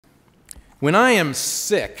When I am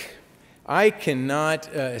sick, I cannot,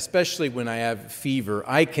 especially when I have fever,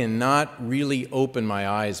 I cannot really open my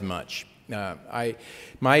eyes much.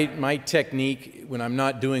 My technique when I'm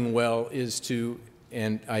not doing well is to,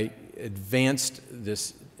 and I advanced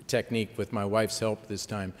this technique with my wife's help this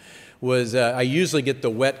time, was I usually get the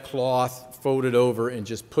wet cloth folded over and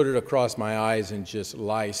just put it across my eyes and just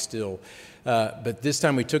lie still. But this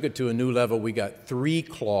time we took it to a new level. We got 3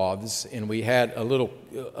 cloths, and we had a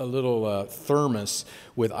little thermos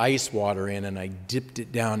with ice water in, and I dipped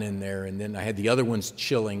it down in there, and then I had the other ones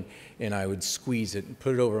chilling, and I would squeeze it and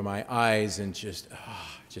put it over my eyes and just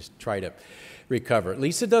try to recover.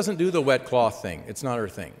 Lisa doesn't do the wet cloth thing. It's not her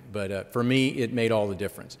thing. But for me, it made all the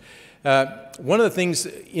difference. One of the things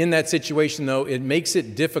in that situation, though, it makes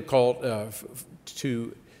it difficult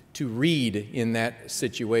to read in that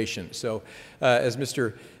situation. So as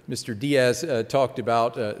Mr. Diaz talked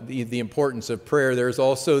about the importance of prayer, there's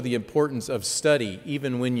also the importance of study,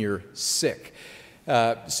 even when you're sick.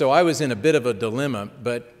 So I was in a bit of a dilemma,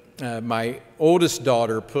 but my oldest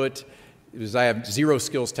daughter I have zero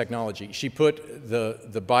skills technology, she put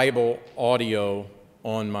the Bible audio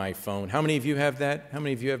on my phone. How many of you have that? How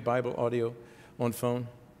many of you have Bible audio on phone?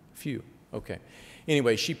 Few. Okay.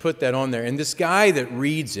 Anyway, she put that on there, and this guy that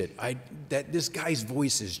reads it, this guy's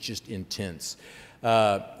voice is just intense.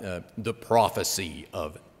 The prophecy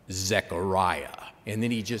of Zechariah, and then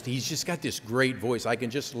he's just got this great voice. I can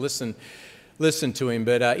just listen to him.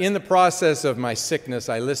 But in the process of my sickness,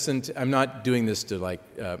 I'm not doing this to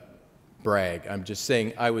brag. I'm just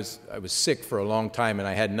saying I was sick for a long time, and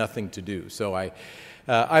I had nothing to do. So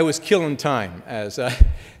I was killing time, as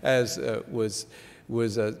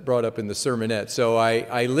was brought up in the sermonette. So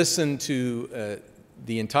I listened to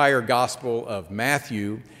the entire Gospel of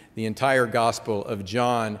Matthew, the entire Gospel of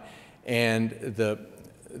John, and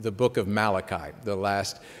the book of Malachi, the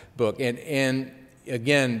last book. And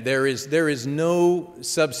again, there is no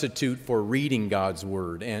substitute for reading God's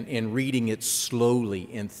Word and reading it slowly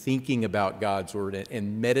and thinking about God's Word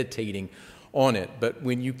and meditating on it. But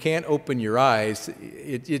when you can't open your eyes,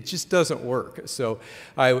 it just doesn't work. So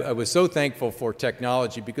I was so thankful for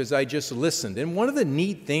technology because I just listened. And one of the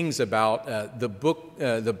neat things about the book,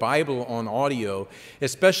 the Bible on audio,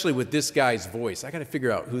 especially with this guy's voice, I got to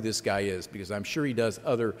figure out who this guy is because I'm sure he does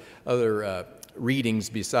other readings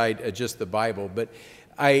beside just the Bible. But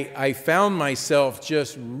I found myself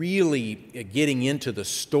just really getting into the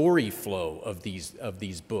story flow of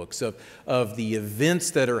these books, of the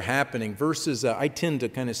events that are happening, versus I tend to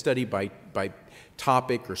kind of study by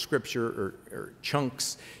topic or scripture or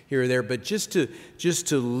chunks here or there, but just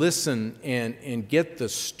to listen and get the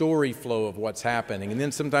story flow of what's happening. And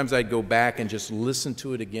then sometimes I'd go back and just listen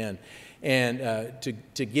to it again. And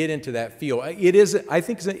to get into that feel, I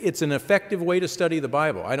think it's an effective way to study the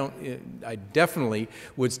Bible. I definitely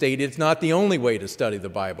would state it's not the only way to study the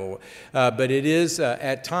Bible, but it is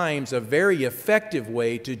at times a very effective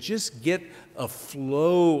way to just get a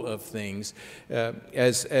flow of things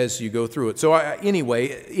as you go through it. So anyway,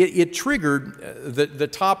 it triggered the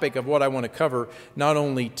topic of what I want to cover, not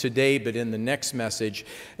only today but in the next message.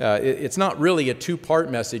 It's not really a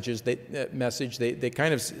two-part message. They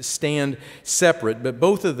kind of stand separate, but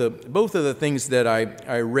both of the things that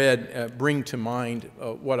I read bring to mind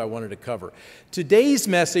what I wanted to cover. Today's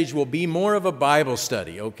message will be more of a Bible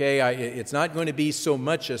study, okay? It's not going to be so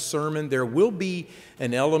much a sermon. There will be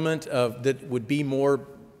an element of that would be more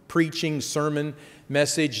preaching, sermon,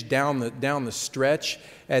 message down the stretch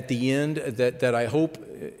at the end that I hope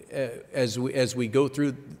as we go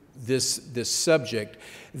through this subject,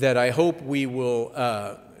 that I hope we will,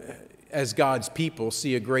 as God's people,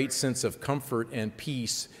 see a great sense of comfort and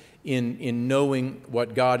peace in knowing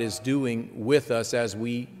what God is doing with us as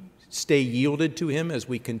we stay yielded to Him, as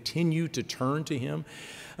we continue to turn to Him.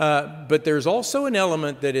 But there's also an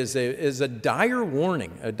element that is a dire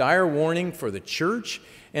warning for the church,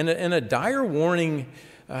 and a dire warning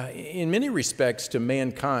in many respects to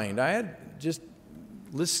mankind. I had, just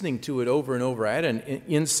listening to it over and over, I had an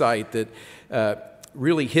insight that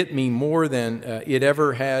really hit me more than it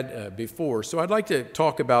ever had before. So I'd like to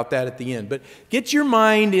talk about that at the end. But get your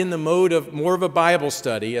mind in the mode of more of a Bible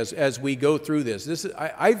study as we go through this.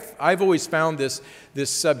 I've always found this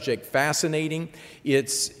subject fascinating.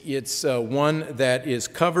 It's one that is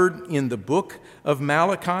covered in the book of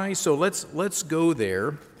Malachi. So let's go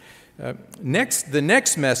there. The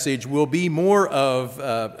next message will be more of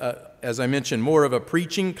as I mentioned, more of a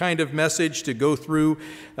preaching kind of message to go through,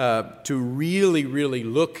 to really, really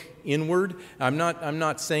look inward. I'm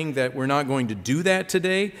not saying that we're not going to do that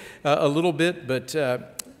today a little bit, but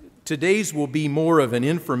today's will be more of an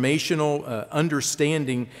informational,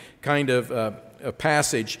 understanding kind of a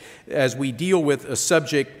passage as we deal with a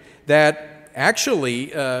subject that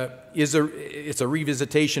actually it's a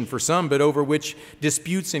revisitation for some, but over which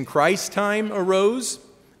disputes in Christ's time arose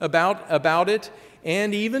about it.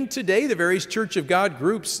 And even today, the various Church of God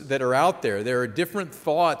groups that are out there, there are different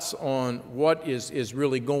thoughts on what is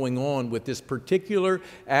really going on with this particular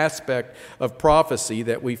aspect of prophecy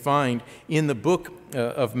that we find in the book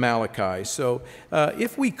of Malachi. So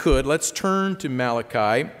if we could, let's turn to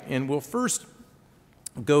Malachi, and we'll first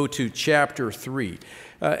go to chapter 3.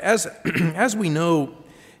 As we know,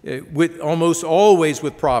 with almost always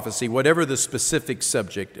with prophecy, whatever the specific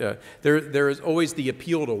subject, there is always the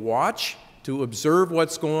appeal to watch, to observe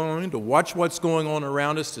what's going on, to watch what's going on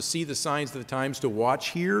around us, to see the signs of the times, to watch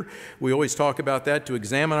here. We always talk about that, to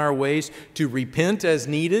examine our ways, to repent as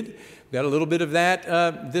needed. We've got a little bit of that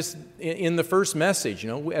in the first message,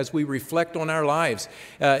 as we reflect on our lives.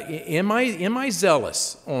 Am I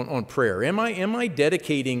zealous on prayer? Am I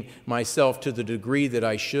dedicating myself to the degree that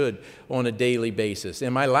I should on a daily basis?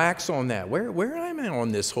 Am I lax on that? Where am I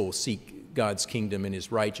on this whole seek God's kingdom and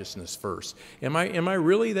His righteousness first? Am I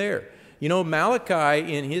really there?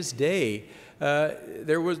 Malachi in his day,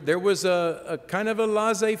 there was a kind of a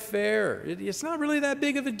laissez-faire. It's not really that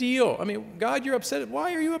big of a deal. I mean, God, you're upset.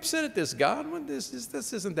 Why are you upset at this, God?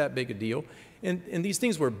 This isn't that big a deal. And these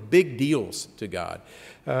things were big deals to God.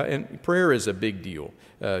 And prayer is a big deal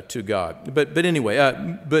to God. But anyway,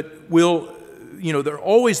 there are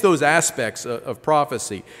always those aspects of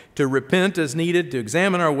prophecy, to repent as needed, to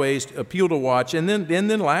examine our ways, to appeal to watch, and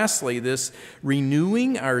then lastly, this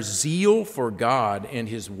renewing our zeal for God and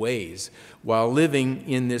His ways while living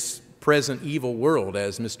in this present evil world,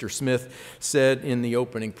 as Mr. Smith said in the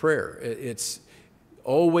opening prayer. It's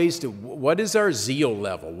always what is our zeal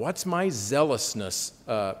level? What's my zealousness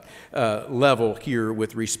level here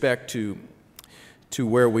with respect to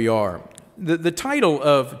where we are? The title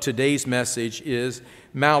of today's message is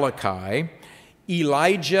Malachi,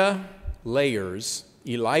 Elijah layers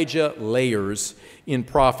in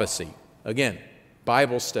prophecy. Again,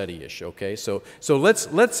 Bible study-ish, okay? So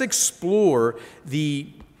let's explore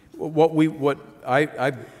what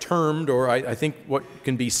I've termed, or I think what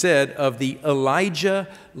can be said of the Elijah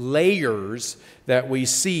layers that we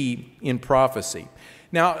see in prophecy.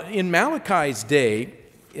 Now, in Malachi's day,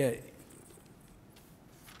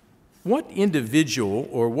 what individual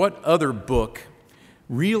or what other book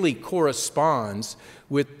really corresponds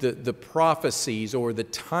with the prophecies or the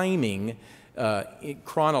timing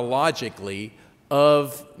chronologically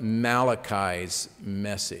of Malachi's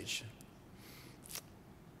message?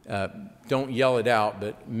 Don't yell it out,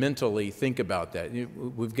 but mentally think about that.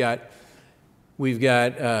 We've got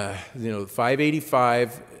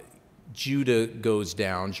 585. Judah goes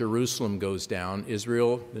down, Jerusalem goes down,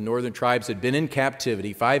 Israel, the northern tribes had been in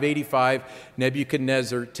captivity. 585,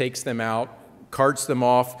 Nebuchadnezzar takes them out, carts them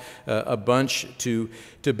off a bunch to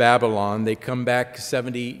Babylon. They come back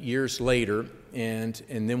 70 years later, and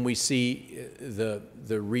then we see the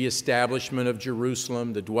reestablishment of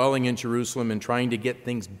Jerusalem, the dwelling in Jerusalem, and trying to get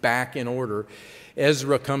things back in order.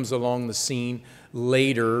 Ezra comes along the scene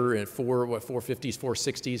later in 450s,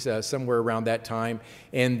 460s, somewhere around that time.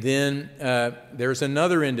 And then there's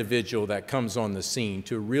another individual that comes on the scene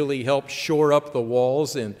to really help shore up the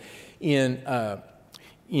walls in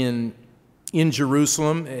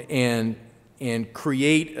Jerusalem and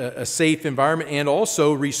create a safe environment, and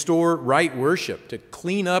also restore right worship, to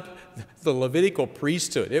clean up the Levitical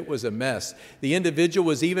priesthood. It was a mess. The individual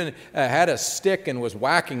was even had a stick and was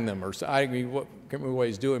whacking them, or I can't remember what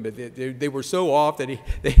he's doing, but they were so off that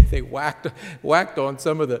they whacked on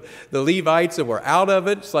some of the Levites that were out of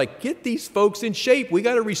it. It's like, get these folks in shape. We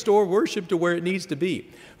got to restore worship to where it needs to be.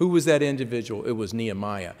 Who was that individual? It was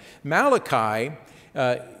Nehemiah. Malachi,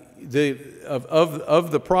 of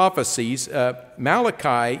the prophecies,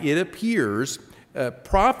 Malachi, it appears,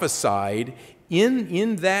 prophesied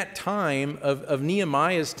in that time of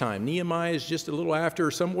Nehemiah's time. Nehemiah is just a little after,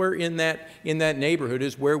 somewhere in that neighborhood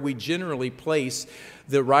is where we generally place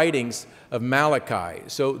the writings of Malachi.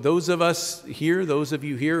 So those of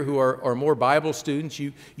you here who are more Bible students,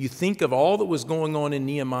 you think of all that was going on in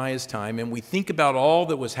Nehemiah's time, and we think about all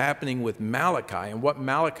that was happening with Malachi and what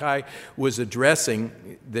Malachi was addressing,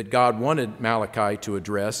 that God wanted Malachi to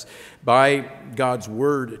address by God's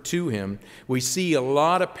word to him. We see a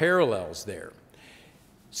lot of parallels there.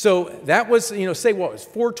 So that was, say what was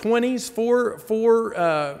 420s,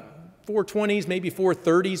 420s, maybe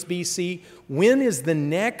 430s BC. When is the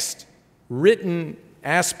next written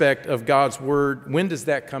aspect of God's word? When does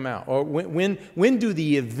that come out? Or when do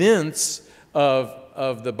the events of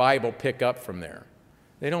of the Bible pick up from there.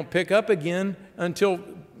 They don't pick up again until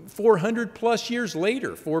 400 plus years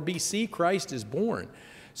later. 4 BC, Christ is born.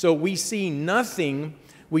 So we see nothing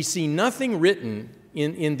written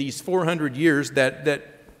in these 400 years that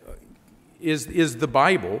is the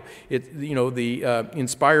Bible. The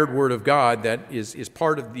inspired Word of God that is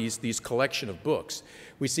part of these collection of books.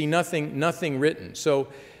 We see nothing written. So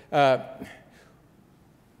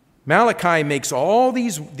Malachi makes all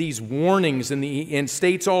these warnings and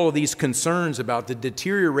states all of these concerns about the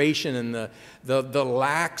deterioration and the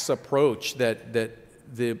lax approach that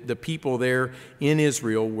the people there in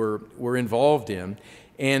Israel were involved in.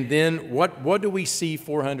 And then what do we see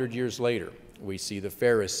 400 years later? We see the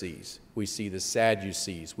Pharisees, we see the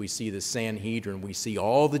Sadducees, we see the Sanhedrin, we see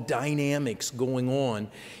all the dynamics going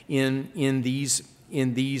on in these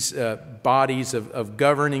bodies of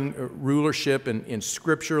governing rulership and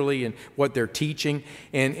scripturally and what they're teaching,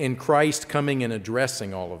 and Christ coming and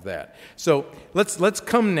addressing all of that. So let's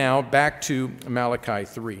come now back to Malachi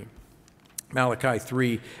 3. Malachi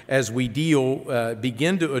 3, as we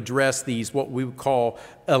begin to address these, what we would call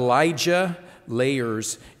Elijah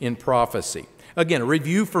layers in prophecy. Again, a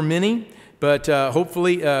review for many, but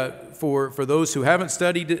hopefully for those who haven't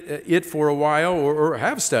studied it for a while or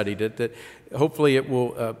have studied it, that hopefully it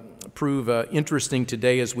will prove interesting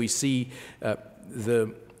today as we see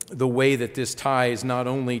the way that this ties not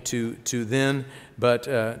only to then, but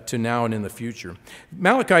to now and in the future.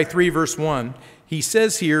 Malachi 3, verse 1, he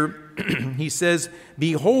says here, he says,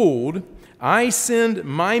 "Behold, I send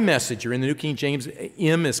my messenger." In the New King James,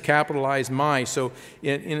 M is capitalized, my. So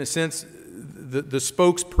in a sense, the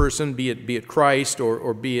spokesperson, be it Christ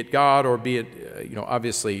or be it God or be it,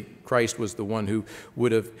 obviously Christ was the one who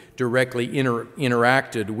would have directly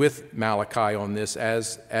interacted with Malachi on this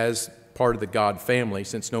as part of the God family,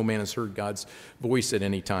 since no man has heard God's voice at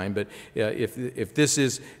any time. But if this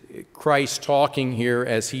is Christ talking here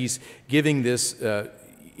as he's giving this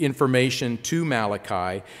information to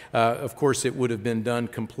Malachi, of course it would have been done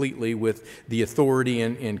completely with the authority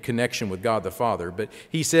and connection with God the Father. But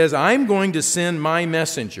he says, "I'm going to send my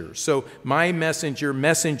messenger." So my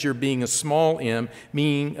messenger being a small m,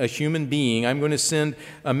 meaning a human being. I'm going to send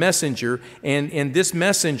a messenger, and this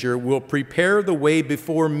messenger will prepare the way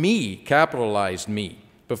before me, capitalized me,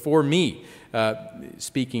 before me.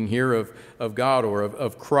 Speaking here of God or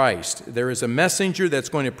of Christ. There is a messenger that's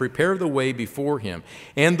going to prepare the way before him.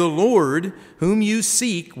 "And the Lord, whom you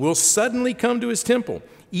seek, will suddenly come to his temple,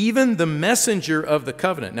 even the messenger of the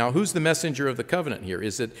covenant." Now, who's the messenger of the covenant here?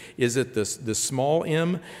 Is it the small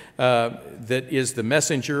m that is the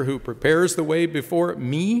messenger who prepares the way before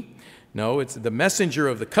me? No, it's the messenger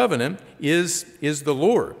of the covenant is the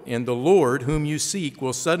Lord. "And the Lord, whom you seek,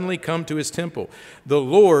 will suddenly come to his temple." The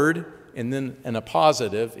Lord, and then in a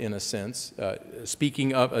positive, in a sense,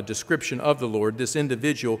 speaking of a description of the Lord, this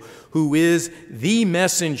individual who is the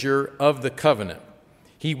messenger of the covenant.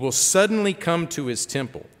 He will suddenly come to his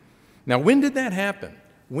temple. Now, when did that happen?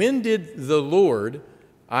 When did the Lord,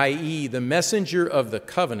 i.e. the messenger of the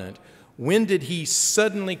covenant, when did he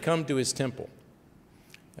suddenly come to his temple?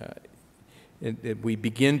 We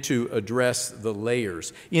begin to address the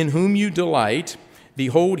layers. "In whom you delight,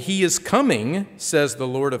 behold, he is coming, says the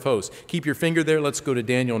Lord of hosts." Keep your finger there. Let's go to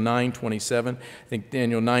Daniel 9:27. I think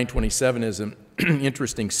Daniel 9:27 is an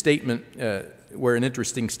interesting statement, where an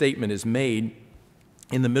interesting statement is made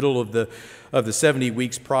in the middle of the 70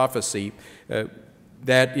 weeks prophecy.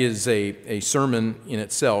 That is a sermon in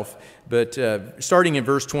itself. But starting in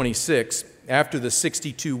verse 26, "After the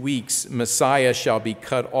 62 weeks, Messiah shall be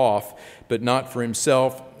cut off, but not for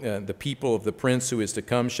himself. The people of the prince who is to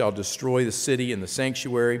come shall destroy the city and the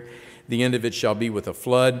sanctuary. The end of it shall be with a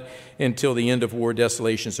flood, until the end of war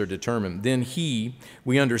desolations are determined. Then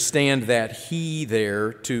we understand that he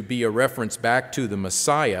there to be a reference back to the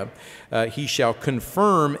Messiah. He shall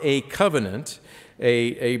confirm a covenant,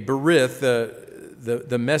 a berith,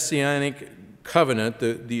 the messianic covenant,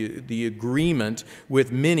 the agreement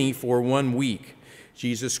with many for 1 week.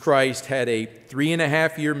 Jesus Christ had a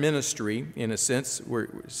 3.5-year ministry, in a sense. We're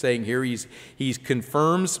saying here he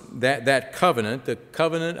confirms that covenant, the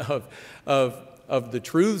covenant of the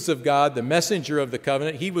truths of God, the messenger of the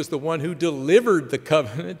covenant. He was the one who delivered the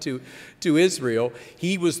covenant to Israel.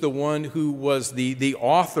 He was the one who was the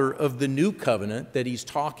author of the new covenant that he's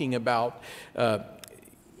talking about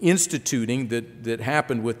instituting, that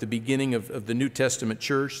happened with the beginning of the New Testament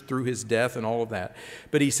church through his death and all of that.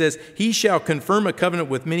 But he says, he shall confirm a covenant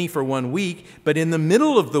with many for 1 week, but in the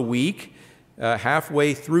middle of the week,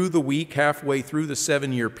 halfway through the week, halfway through the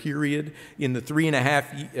 7-year period, in the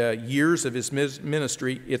 3.5 years of his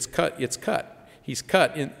ministry, it's cut. He's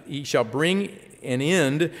cut. He shall bring an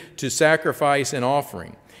end to sacrifice and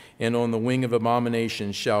offering. And on the wing of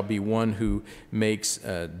abomination shall be one who makes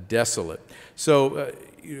desolate. So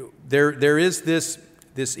there is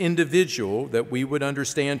this individual that we would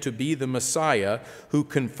understand to be the Messiah who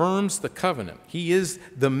confirms the covenant. He is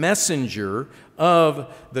the messenger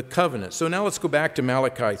of the covenant. So now let's go back to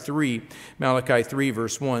Malachi 3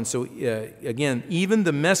 verse 1. So again, even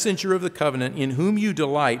the messenger of the covenant in whom you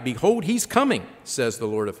delight, behold, he's coming, says the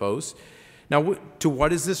Lord of hosts. Now, to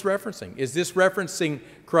what is this referencing? Is this referencing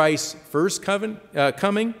Christ's first coming?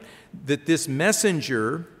 That this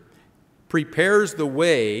messenger prepares the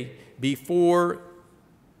way before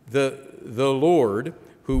the Lord,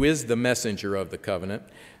 who is the messenger of the covenant.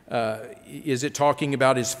 Is it talking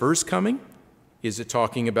about his first coming? Is it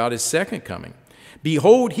talking about his second coming?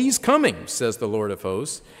 Behold, he's coming, says the Lord of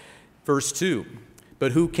hosts. Verse 2,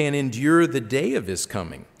 but who can endure the day of his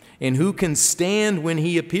coming? And who can stand when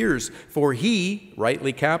he appears? For he,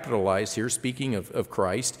 rightly capitalized here, speaking of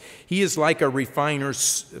Christ, he is like a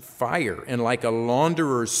refiner's fire and like a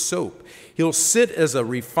launderer's soap. He'll sit as a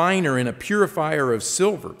refiner and a purifier of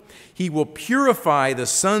silver. He will purify the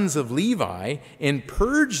sons of Levi and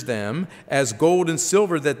purge them as gold and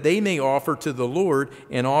silver, that they may offer to the Lord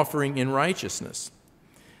an offering in righteousness.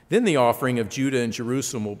 Then the offering of Judah and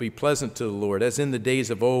Jerusalem will be pleasant to the Lord, as in the days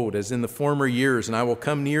of old, as in the former years, and I will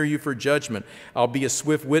come near you for judgment. I'll be a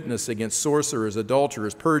swift witness against sorcerers,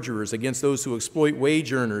 adulterers, perjurers, against those who exploit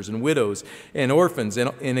wage earners and widows and orphans,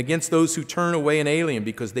 and against those who turn away an alien,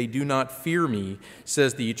 because they do not fear me,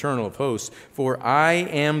 says the Eternal of hosts. For I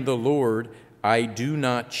am the Lord, I do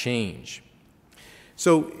not change.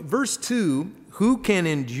 So verse 2, who can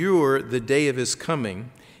endure the day of his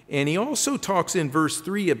coming? And he also talks in verse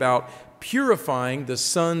 3 about purifying the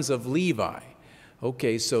sons of Levi.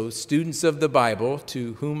 Okay, so students of the Bible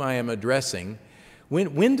to whom I am addressing,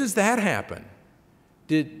 when does that happen?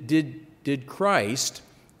 Did Christ,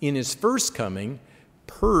 in his first coming,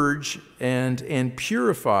 purge and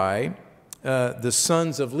purify the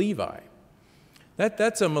sons of Levi?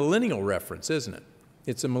 That's a millennial reference, isn't it?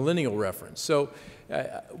 It's a millennial reference. So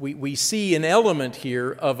we see an element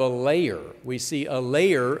here of a layer. We see a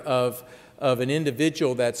layer of an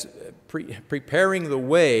individual that's preparing the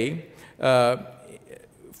way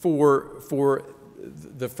for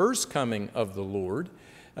the first coming of the Lord.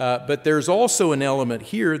 But there's also an element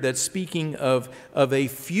here that's speaking of a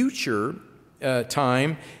future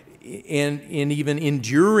time, and even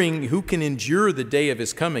enduring, who can endure the day of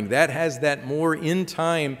his coming. That has that more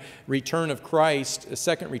in-time return of Christ, a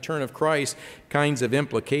second return of Christ kinds of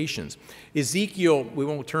implications. Ezekiel, we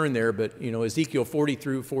won't turn there, but Ezekiel 40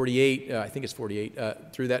 through 48, I think it's 48,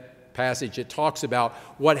 through that passage, it talks about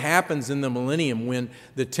what happens in the millennium when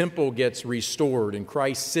the temple gets restored and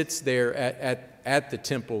Christ sits there at the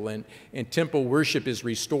temple, and temple worship is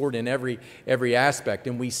restored in every aspect.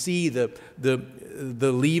 And we see the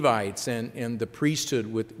Levites and the priesthood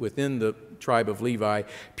within the tribe of Levi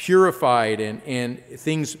purified and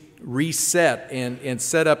things reset and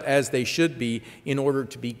set up as they should be in order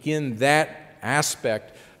to begin that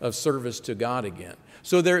aspect of service to God again.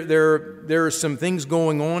 So there are some things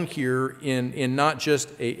going on here in not just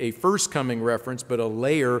a first coming reference, but a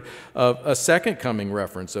layer of a second coming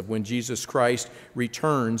reference of when Jesus Christ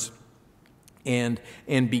returns and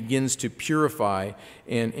begins to purify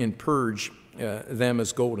and purge them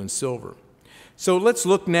as gold and silver. So let's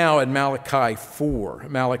look now at Malachi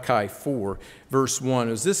 4, verse 1.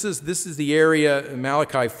 This is the area,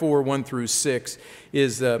 Malachi 4, 1 through 6,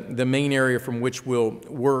 is the main area from which we'll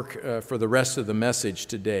work for the rest of the message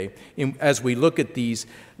today, as we look at these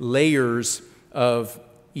layers of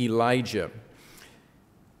Elijah.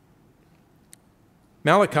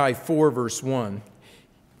 Malachi 4, verse 1.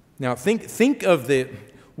 Now think of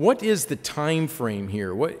what is the time frame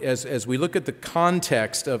here? As we look at the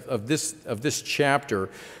context of this chapter,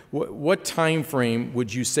 what time frame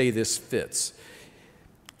would you say this fits?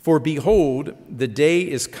 For behold, the day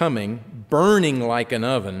is coming, burning like an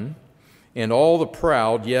oven, and all the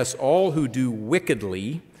proud, yes, all who do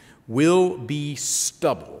wickedly, will be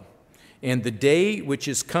stubble. And the day which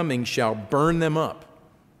is coming shall burn them up.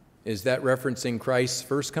 Is that referencing Christ's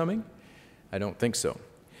first coming? I don't think so.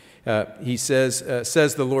 He says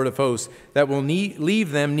the Lord of hosts, that will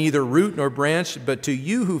leave them neither root nor branch, but to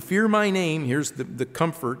you who fear my name, here's the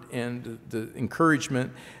comfort and the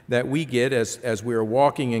encouragement that we get as we are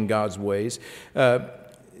walking in God's ways.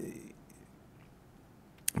 But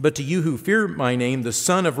to you who fear my name, the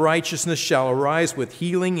Son of Righteousness shall arise with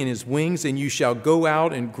healing in his wings, and you shall go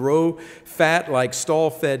out and grow fat like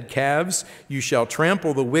stall-fed calves. You shall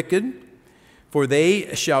trample the wicked, for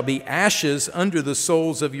they shall be ashes under the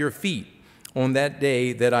soles of your feet. on that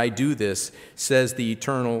day that I do this, says the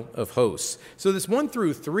Eternal of hosts. So this 1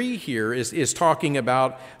 through 3 here is talking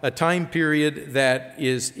about a time period that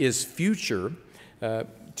is future.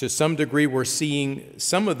 To some degree, we're seeing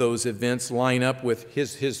some of those events line up with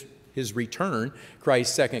his return,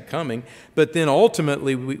 Christ's second coming. But then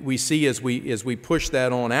ultimately, we see as we push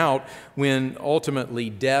that on out, when ultimately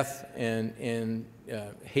death and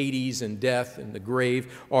Hades and death and the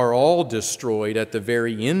grave are all destroyed at the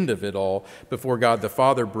very end of it all, before God the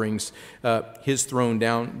Father brings his throne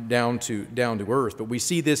down to earth. But we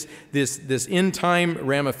see this end time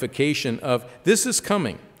ramification of this is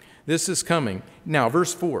coming. This is coming. Now,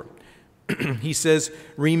 verse 4, he says,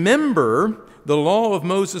 "Remember the law of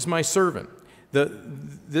Moses my servant,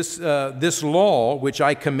 this law which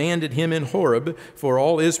I commanded him in Horeb for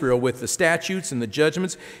all Israel, with the statutes and the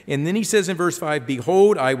judgments." And then he says in verse 5,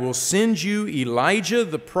 "Behold, I will send you Elijah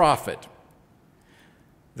the prophet."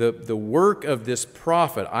 The work of this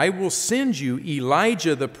prophet. I will send you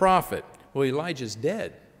Elijah the prophet. Well, Elijah's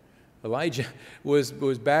dead. Elijah was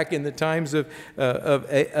back in the times of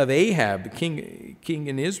Ahab, king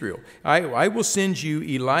in Israel. I will send you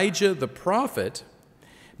Elijah the prophet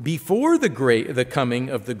before the coming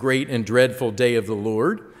of the great and dreadful day of the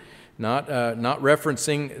Lord. Not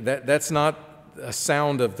referencing that. That's not a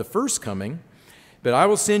sound of the first coming. But I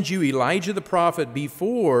will send you Elijah the prophet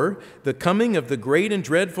before the coming of the great and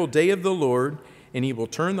dreadful day of the Lord. And he will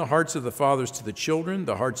turn the hearts of the fathers to the children,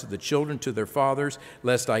 the hearts of the children to their fathers,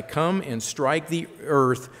 lest I come and strike the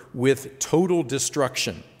earth with total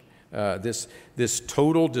destruction. This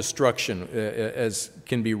total destruction, as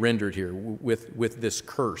can be rendered here, with this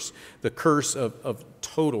curse, the curse of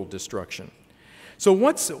total destruction. So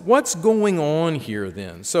what's going on here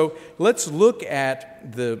then? So let's look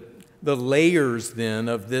at the layers then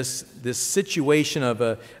of this situation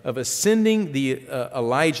of ascending the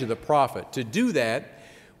Elijah the prophet. To do that,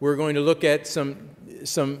 we're going to look at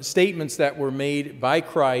some statements that were made by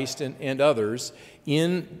Christ and others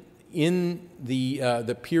in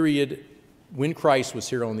the period when Christ was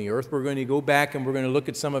here on the earth. We're going to go back and we're going to look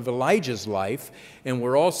at some of Elijah's life, and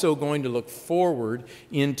we're also going to look forward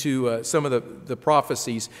into some of the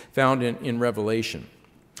prophecies found in Revelation.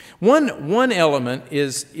 One element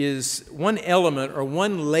is one element or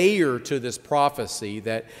one layer to this prophecy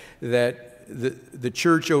that the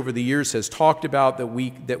church over the years has talked about that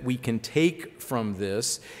we can take from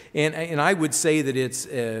this, and I would say that it's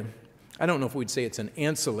I don't know if we'd say it's an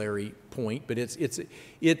ancillary point, but it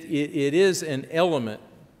is an element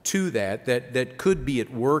to that could be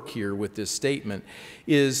at work here with this statement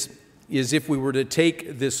is if we were to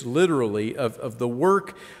take this literally of the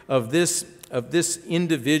work of this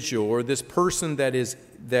individual or this person that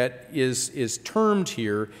is termed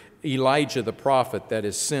here Elijah the prophet that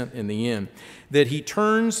is sent in the end, that he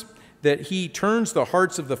turns the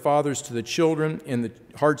hearts of the fathers to the children and the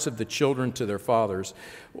hearts of the children to their fathers.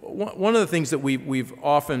 One of the things that we've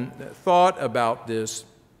often thought about this,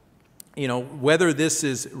 whether this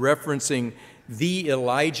is referencing the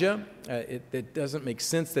Elijah, it doesn't make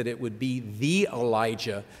sense that it would be the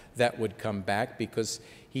Elijah that would come back, because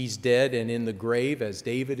he's dead and in the grave, as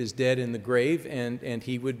David is dead in the grave, and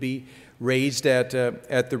he would be raised at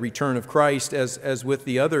the return of Christ, as with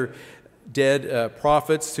the other dead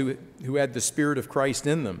prophets who had the Spirit of Christ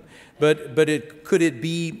in them. But could it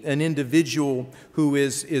be an individual who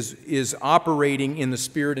is operating in the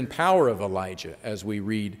spirit and power of Elijah, as we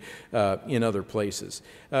read in other places?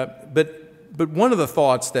 But one of the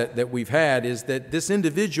thoughts that we've had is that this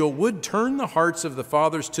individual would turn the hearts of the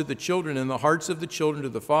fathers to the children and the hearts of the children to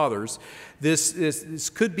the fathers. This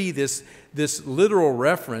could be this literal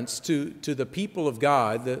reference to the people of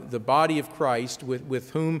God, the body of Christ, with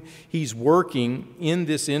whom he's working in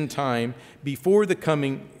this end time before the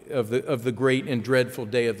coming of the great and dreadful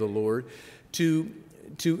day of the Lord, to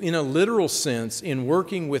in a literal sense, in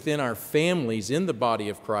working within our families in the body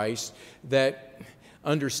of Christ, that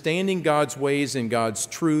understanding God's ways and God's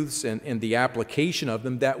truths and the application of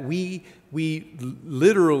them, that we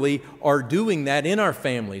literally are doing that in our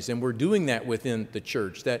families, and we're doing that within the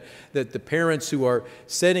church, that the parents who are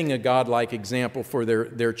setting a godlike example for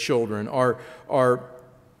their children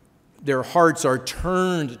their hearts are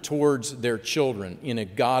turned towards their children in a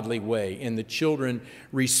godly way, and the children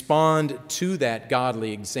respond to that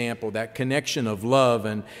godly example, that connection of love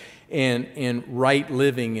and right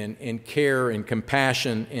living and care and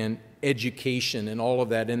compassion and education and all of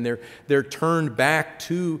that. And they're turned back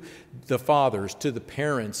to the fathers, to the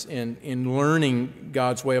parents, in learning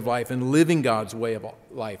God's way of life and living God's way of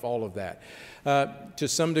life, all of that. To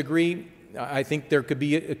some degree, I think there could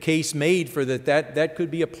be a case made for that could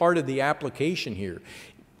be a part of the application here.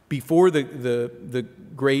 before the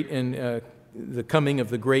great and the coming of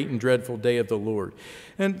the great and dreadful day of the Lord.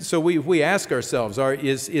 And so we ask ourselves,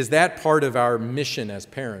 is that part of our mission as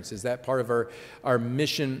parents? Is that part of our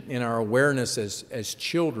mission and our awareness as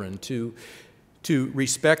children to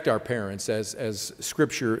respect our parents, as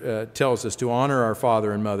Scripture tells us, to honor our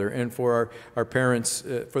father and mother, and for our parents,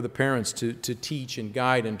 for the parents to teach and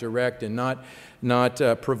guide and direct, and not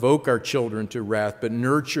provoke our children to wrath, but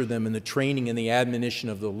nurture them in the training and the admonition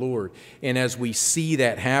of the Lord. And as we see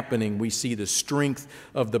that happening, we see the strength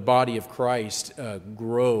of the body of Christ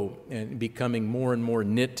grow and becoming more and more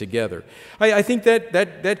knit together. I think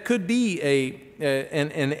that could be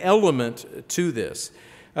an element to this.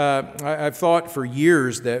 I've thought for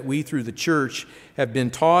years that we through the church have been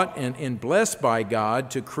taught and blessed by God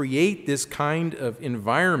to create this kind of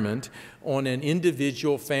environment on an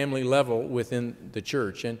individual family level within the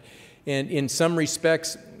church. And in some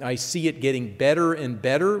respects, I see it getting better and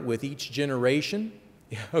better with each generation.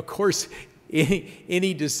 Of course,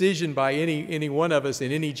 any decision by any one of us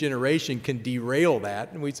in any generation can derail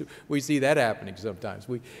that, and we see that happening sometimes.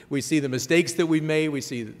 We see the mistakes that we've made, we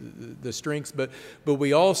see the strengths, but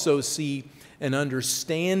we also see an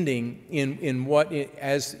understanding in what,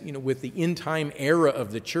 as you know, with the end time era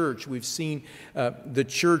of the church, we've seen the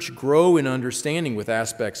church grow in understanding with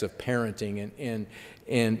aspects of parenting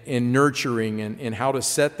and nurturing and how to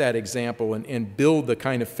set that example and build the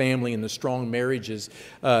kind of family and the strong marriages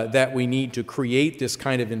that we need to create this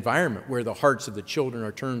kind of environment where the hearts of the children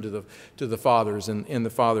are turned to the fathers and the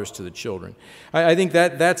fathers to the children. I think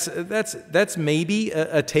that's maybe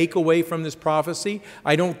a takeaway from this prophecy.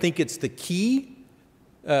 I don't think it's the key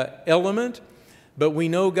element. But we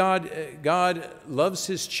know God loves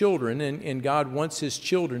His children, and God wants His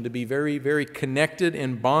children to be very, very connected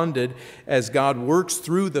and bonded as God works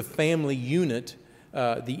through the family unit,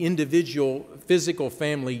 the individual physical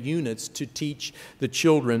family units, to teach the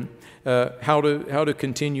children how to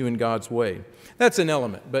continue in God's way. That's an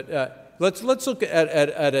element, but let's look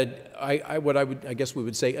at I guess we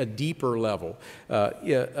would say a deeper level,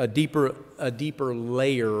 a deeper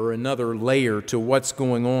layer, or another layer to what's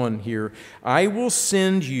going on here. I will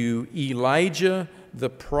send you Elijah the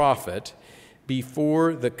prophet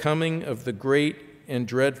before the coming of the great and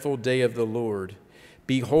dreadful day of the Lord.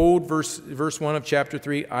 Behold, verse 1 of chapter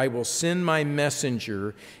 3, I will send my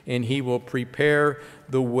messenger, and he will prepare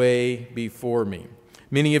the way before me.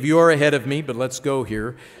 Many of you are ahead of me, but let's go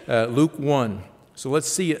here. Luke 1. So let's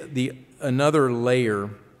see another layer.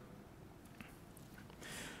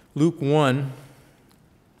 Luke 1.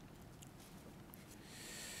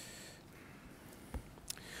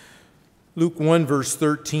 Luke 1, verse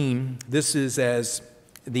 13. This is as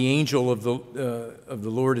the angel of the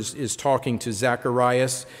Lord is talking to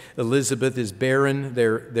Zacharias. Elizabeth is barren.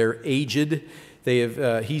 They're aged.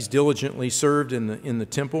 He's diligently served in the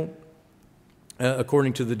temple,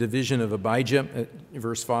 according to the division of Abijah,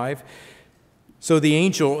 verse 5. So the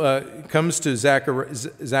angel comes to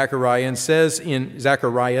Zachariah and says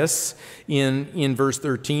Zacharias in verse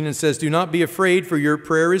 13 and says, "Do not be afraid, for your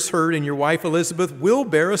prayer is heard, and your wife Elizabeth will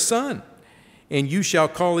bear a son, and you shall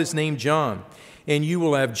call his name John. And you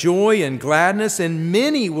will have joy and gladness, and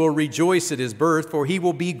many will rejoice at his birth, for he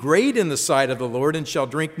will be great in the sight of the Lord, and shall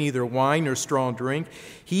drink neither wine nor strong drink.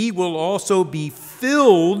 He will also be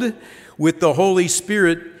filled with the Holy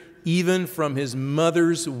Spirit, even from his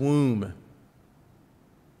mother's womb."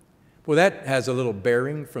 Well, that has a little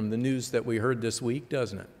bearing from the news that we heard this week,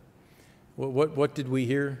 doesn't it? What did we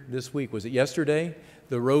hear this week? Was it yesterday?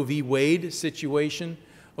 The Roe v. Wade situation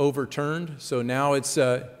overturned. So now it's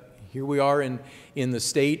here we are in the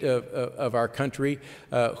state of our country.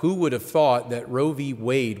 Who would have thought that Roe v.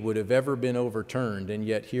 Wade would have ever been overturned? And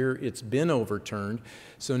yet here it's been overturned.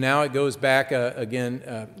 So now it goes back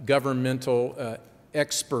again, governmental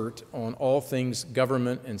expert on all things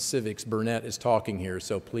government and civics. Burnett is talking here,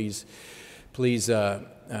 so please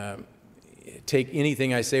take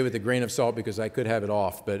anything I say with a grain of salt, because I could have it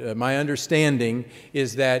off. But my understanding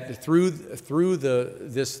is that through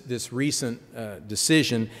this recent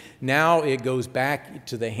decision, now it goes back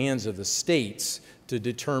to the hands of the states to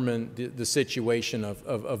determine the situation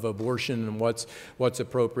of abortion and what's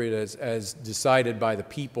appropriate as decided by the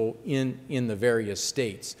people in the various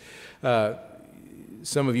states.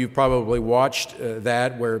 Some of you probably watched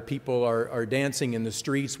that, where people are dancing in the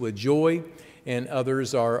streets with joy, and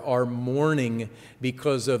others are mourning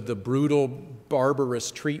because of the brutal, barbarous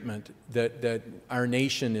treatment that our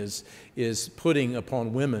nation is putting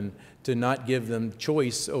upon women, to not give them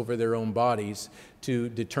choice over their own bodies, to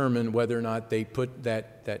determine whether or not they put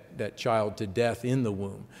that child to death in the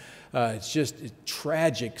womb. It's just a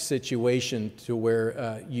tragic situation to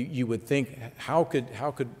where you would think, how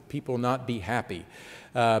could people not be happy?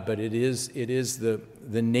 But it is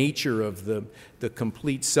the nature of the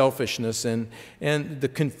complete selfishness and the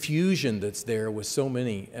confusion that's there with so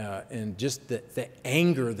many, and just the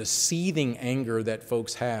anger, the seething anger that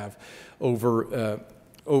folks have over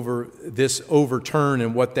this overturn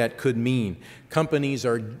and what that could mean. Companies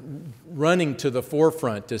are running to the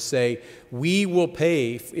forefront to say, we will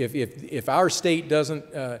pay if our state doesn't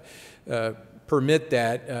permit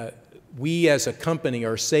that. We as a company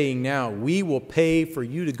are saying now, we will pay for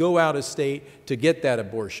you to go out of state to get that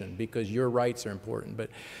abortion because your rights are important. But,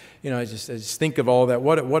 I just think of all that.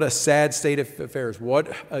 What a sad state of affairs.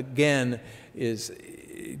 What, again, it's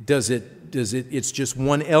just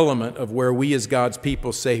one element of where we as God's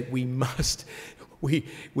people say we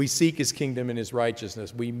seek His kingdom and His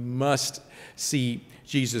righteousness. We must see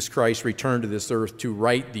Jesus Christ return to this earth to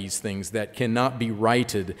right these things that cannot be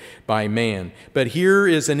righted by man. But here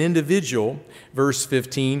is an individual, verse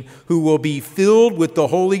 15, who will be filled with the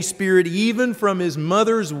Holy Spirit even from his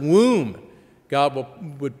mother's womb. God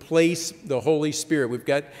would place the Holy Spirit. We've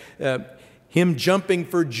got him jumping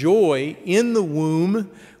for joy in the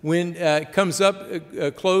womb when it comes up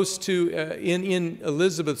close to, in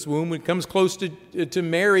Elizabeth's womb, when it comes close to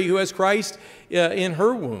Mary, who has Christ in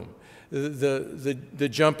her womb. The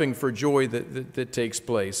jumping for joy that takes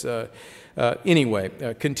place.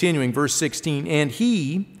 Anyway, continuing, verse 16, and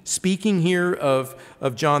he, speaking here of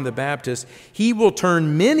John the Baptist, he will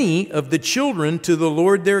turn many of the children to the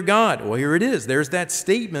Lord their God. Well, here it is. There's that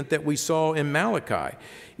statement that we saw in Malachi.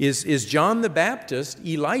 Is John the Baptist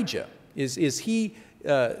Elijah? Is he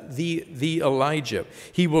the Elijah?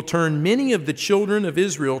 He will turn many of the children of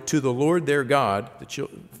Israel to the Lord their God, the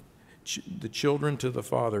children to the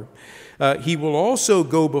Father. He will also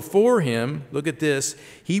go before him. Look at this.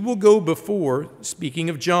 He will go before, speaking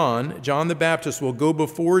of John the Baptist will go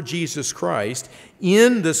before Jesus Christ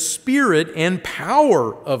in the spirit and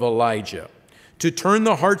power of Elijah, to turn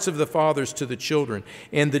the hearts of the fathers to the children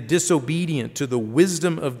and the disobedient to the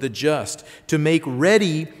wisdom of the just, to make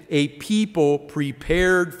ready a people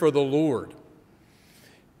prepared for the Lord.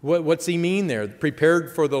 What's he mean there?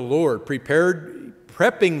 Prepared for the Lord,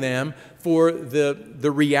 prepping them for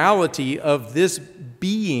the reality of this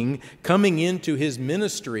being coming into his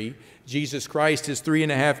ministry, Jesus Christ, his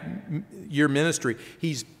 3.5-year ministry.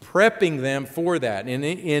 He's prepping them for that. And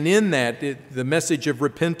in that, the message of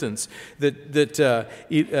repentance that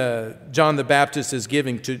John the Baptist is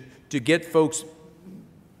giving to get folks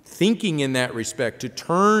thinking in that respect, to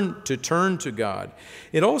turn to God.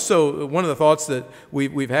 It also, one of the thoughts that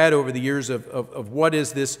we've had over the years of what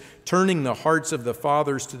is this turning the hearts of the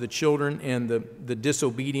fathers to the children and the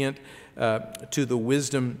disobedient to the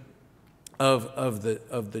wisdom of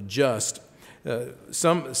the just.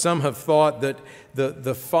 Some have thought that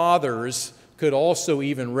the fathers could also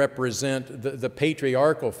even represent the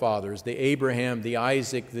patriarchal fathers, the Abraham, the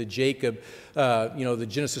Isaac, the Jacob, the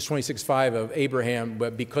Genesis 26:5 of Abraham,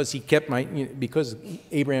 but because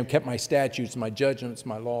Abraham kept my statutes, my judgments,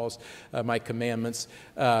 my laws, my commandments,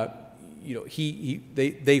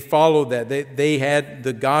 they followed that. They had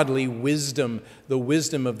the godly wisdom, the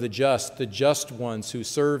wisdom of the just ones who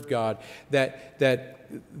served God, that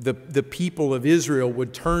the people of Israel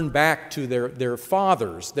would turn back to their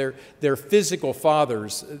fathers, their physical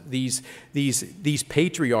fathers, these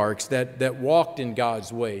patriarchs that walked in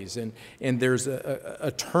God's ways, and there's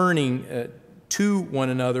a turning to one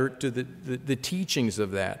another, to the teachings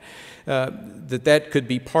of that could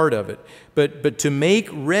be part of it. But to make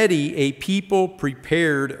ready a people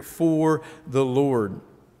prepared for the Lord.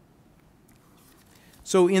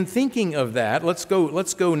 So in thinking of that, let's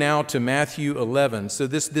go now to Matthew 11. So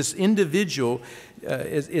this individual,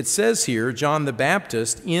 it says here, John the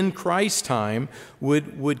Baptist, in Christ's time,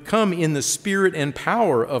 would come in the spirit and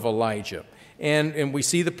power of Elijah. And we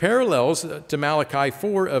see the parallels to Malachi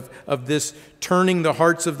 4 of this turning the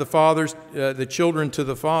hearts of the fathers, the children to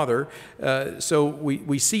the Father. So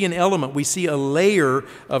we see an element, we see a layer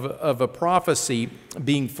of a prophecy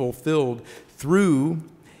being fulfilled through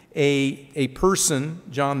a person,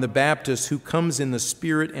 John the Baptist, who comes in the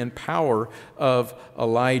spirit and power of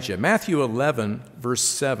Elijah. Matthew 11, verse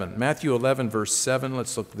 7. Matthew 11, verse 7.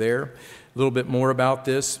 Let's look there. A little bit more about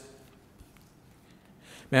this.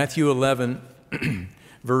 Matthew 11,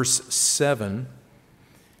 verse 7.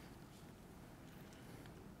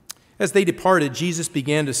 As they departed, Jesus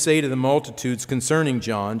began to say to the multitudes concerning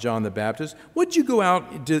John the Baptist, "What did you go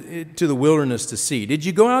out to the wilderness to see? Did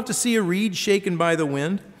you go out to see a reed shaken by the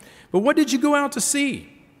wind? But what did you go out to see?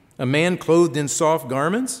 A man clothed in soft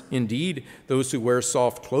garments? Indeed, those who wear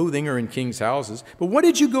soft clothing are in kings' houses. But what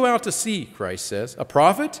did you go out to see, Christ says? A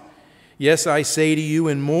prophet? Yes, I say to you,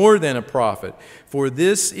 and more than a prophet. For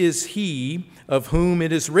this is he of whom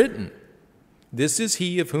it is written. This is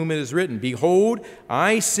he of whom it is written. Behold,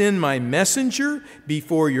 I send my messenger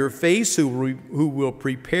before your face who will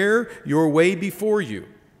prepare your way before you.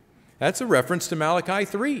 That's a reference to Malachi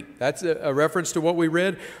 3. That's a reference to what we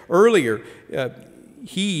read earlier.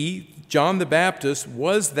 He, John the Baptist,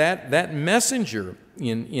 was that messenger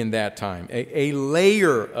in that time, a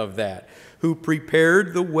layer of that, who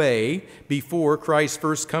prepared the way before Christ's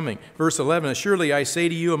first coming. Verse 11, surely I say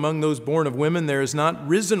to you, among those born of women, there is not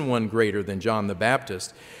risen one greater than John the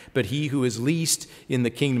Baptist, but he who is least in the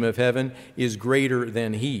kingdom of heaven is greater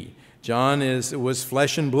than he. John was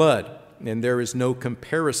flesh and blood, and there is no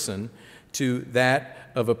comparison to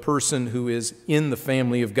that of a person who is in the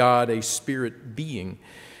family of God, a spirit being.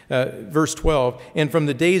 Verse 12, and from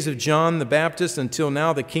the days of John the Baptist until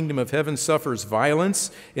now, the kingdom of heaven suffers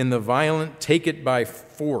violence, and the violent take it by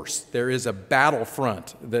force. There is a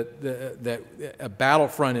battlefront, a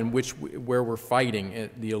battlefront in where we're fighting,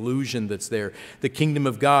 the illusion that's there. The kingdom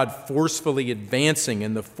of God forcefully advancing,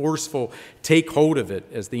 and the forceful take hold of it,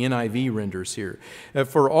 as the NIV renders here.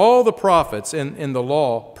 For all the prophets and the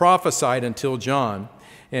law prophesied until John.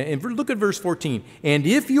 And look at verse 14. And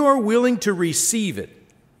if you are willing to receive it,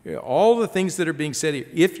 all the things that are being said here,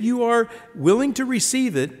 if you are willing to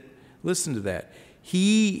receive it, listen to that.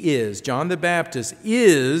 He is, John the Baptist,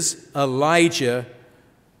 is Elijah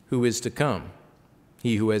who is to come.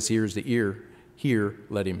 He who has ears to hear,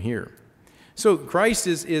 let him hear. So Christ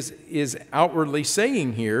is outwardly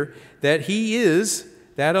saying here that he is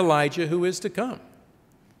that Elijah who is to come.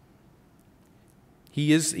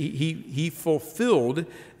 He fulfilled,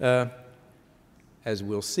 as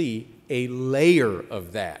we'll see, a layer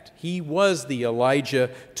of that. He was the Elijah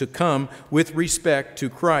to come with respect to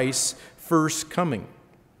Christ's first coming.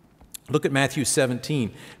 Look at Matthew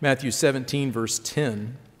 17. Matthew 17, verse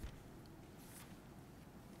 10.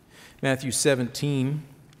 Matthew 17.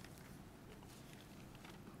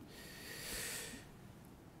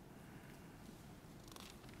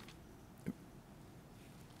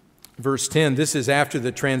 Verse 10, this is after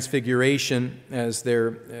the transfiguration, as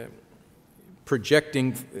they're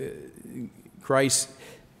projecting. Christ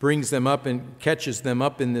brings them up and catches them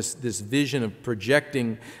up in this vision of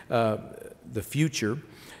projecting the future.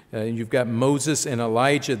 You've got Moses and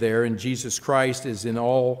Elijah there, and Jesus Christ is in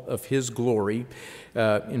all of his glory,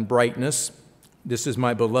 in brightness. This is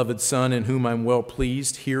my beloved Son in whom I'm well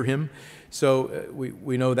pleased. Hear him. So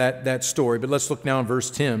we know that story. But let's look now in verse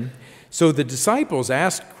 10. So the disciples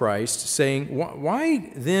asked Christ, saying,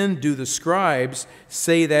 why then do the scribes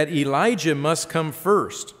say that Elijah must come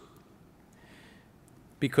first?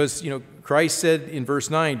 Because, Christ said in verse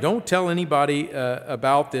 9, don't tell anybody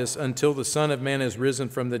about this until the Son of Man has risen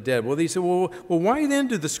from the dead. Well, they said, well, why then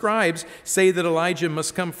do the scribes say that Elijah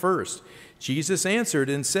must come first? Jesus answered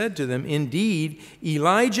and said to them, indeed,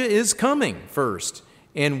 Elijah is coming first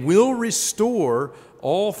and will restore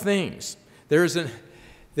all things.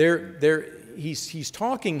 He's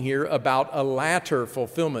talking here about a latter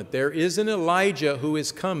fulfillment. There is an Elijah who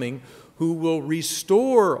is coming who will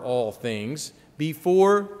restore all things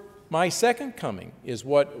before my second coming, is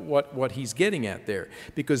what he's getting at there.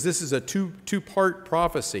 Because this is a two-part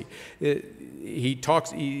prophecy.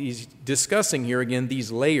 He's discussing here again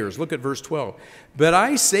these layers. Look at verse 12. But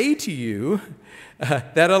I say to you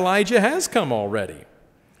that Elijah has come already.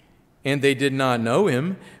 And they did not know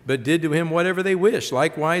him, but did to him whatever they wished.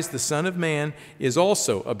 Likewise, the Son of Man is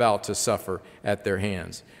also about to suffer at their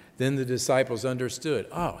hands. Then the disciples understood.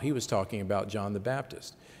 Oh, he was talking about John the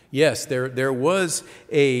Baptist. Yes, there was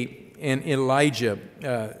an Elijah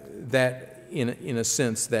that, in a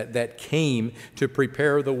sense, that came to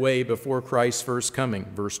prepare the way before Christ's first coming,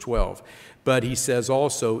 verse 12. But he says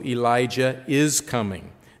also, Elijah is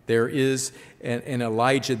coming. There is an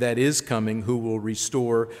Elijah that is coming who will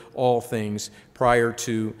restore all things prior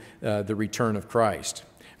to the return of Christ.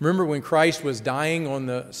 Remember when Christ was dying on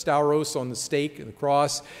the stauros, on the stake, the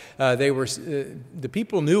cross, the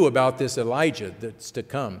people knew about this Elijah that's to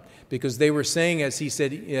come, because they were saying, as he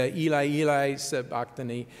said, Eli, Eli,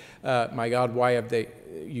 sabachthani, my God, why have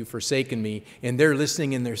you forsaken me? And they're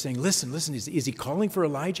listening and they're saying, listen, is he calling for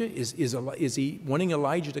Elijah? Is he wanting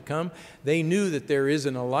Elijah to come? They knew that there is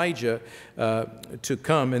an Elijah to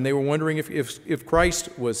come, and they were wondering if Christ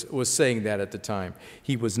was saying that at the time.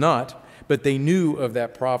 He was not. But they knew of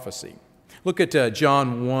that prophecy. Look at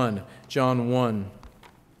John 1. John 1.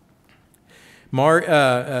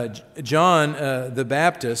 John the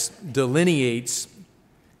Baptist delineates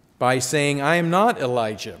by saying, I am not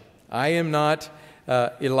Elijah. I am not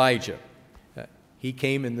Elijah. He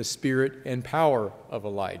came in the spirit and power of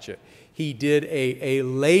Elijah. He did a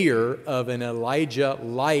layer of an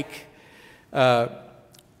Elijah-like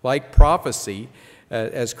prophecy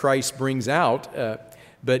as Christ brings out.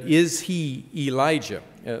 But is he Elijah?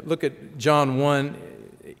 Look at John 1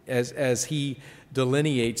 as he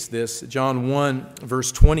delineates this. John 1,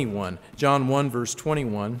 verse 21. John 1, verse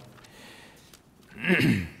 21.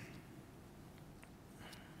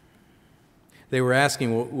 They were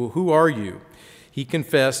asking, well, who are you? He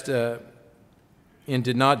confessed and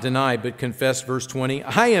did not deny, but confessed, verse 20,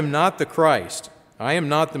 I am not the Christ. I am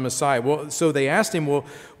not the Messiah. Well, so they asked him,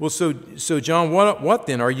 so John, what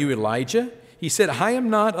then? Are you Elijah? He said, I am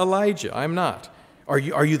not Elijah. I am not. Are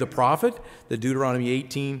you the prophet? The Deuteronomy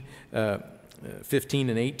 18, 15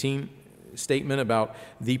 and 18 statement about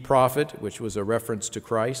the prophet, which was a reference to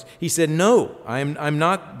Christ. He said, no, I'm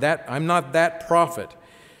not that prophet.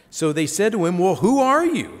 So they said to him, well, who are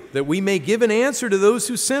you, that we may give an answer to those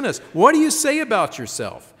who sent us? What do you say about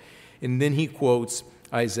yourself? And then he quotes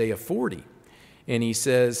Isaiah 40. And he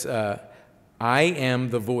says, I am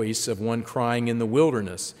the voice of one crying in the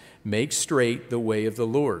wilderness, make straight the way of the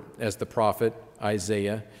Lord, as the prophet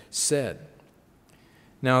Isaiah said.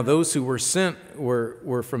 Now, those who were sent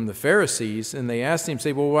were from the Pharisees, and they asked him,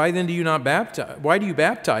 say, well, why then do you not baptize? Why do you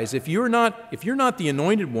baptize? If you're not the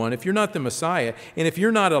anointed one, if you're not the Messiah, and if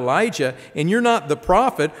you're not Elijah, and you're not the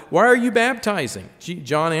prophet, why are you baptizing?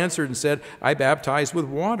 John answered and said, I baptize with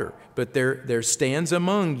water, but there stands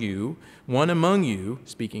among you, one among you,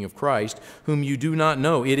 speaking of Christ, whom you do not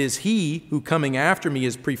know. It is he who coming after me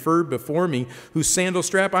is preferred before me, whose sandal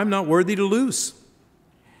strap I'm not worthy to loose.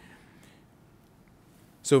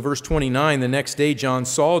 So verse 29, the next day John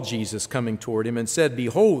saw Jesus coming toward him and said,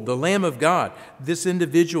 behold, the Lamb of God, this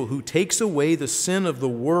individual who takes away the sin of the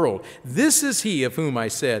world. This is he of whom I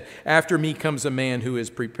said, after me comes a man who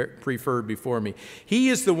is preferred before me. He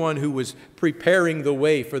is the one who was preparing the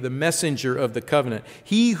way for the messenger of the covenant.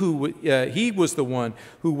 He was the one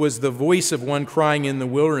who was the voice of one crying in the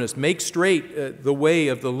wilderness, make straight the way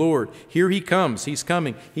of the Lord. Here he comes. He's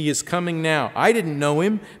coming. He is coming now. I didn't know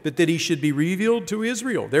him, but that he should be revealed to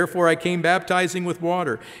Israel. Therefore I came baptizing with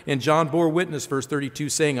water. And John bore witness, verse 32,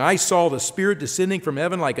 saying, I saw the Spirit descending from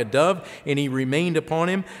heaven like a dove, and he remained upon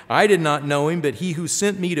him. I did not know him, but he who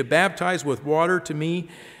sent me to baptize with water to me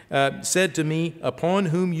said to me, upon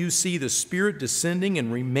whom you see the Spirit descending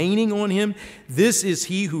and remaining on him, this is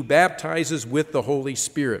he who baptizes with the Holy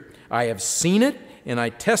Spirit. I have seen it, and I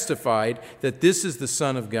testified that this is the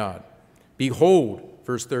Son of God. Behold,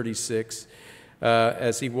 verse 36,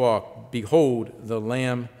 as he walked, behold the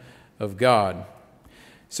Lamb of God.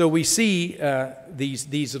 So we see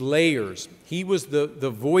these layers. He was the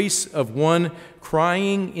voice of one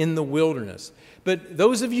crying in the wilderness. But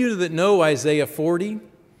those of you that know Isaiah 40,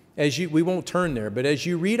 we won't turn there, but as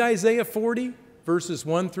you read Isaiah 40, verses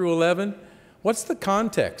 1 through 11, what's the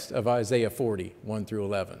context of Isaiah 40, 1 through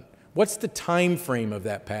 11? What's the time frame of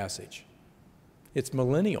that passage? It's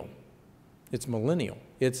millennial. It's millennial.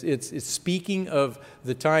 It's speaking of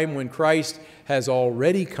the time when Christ has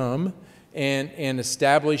already come and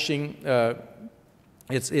establishing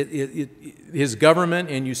his government,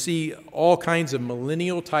 and you see all kinds of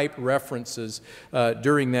millennial type references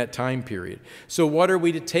during that time period. So what are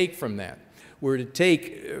we to take from that? We're to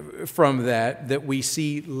take from that we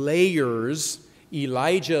see layers,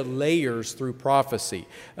 Elijah layers through prophecy.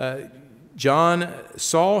 John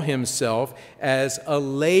saw himself as a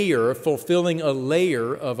layer, fulfilling a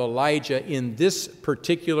layer of Elijah in this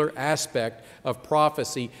particular aspect of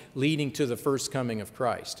prophecy leading to the first coming of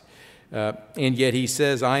Christ. And yet he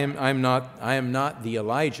says, I am not the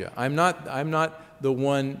Elijah. I'm not the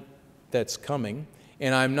one that's coming,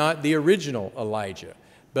 and I'm not the original Elijah.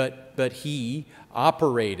 But he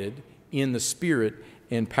operated in the spirit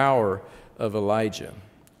and power of Elijah.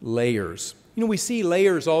 Layers. You know, we see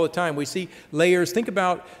layers all the time. We see layers. Think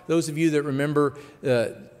about those of you that remember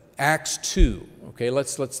Acts 2. Okay,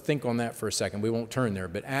 let's think on that for a second. We won't turn there.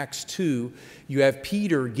 But Acts 2, you have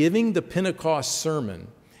Peter giving the Pentecost sermon,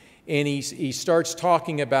 and he starts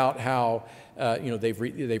talking about how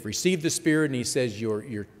they've received the Spirit, and he says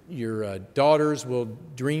your daughters will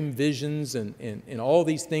dream visions, and all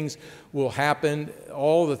these things will happen.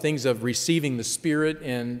 All the things of receiving the Spirit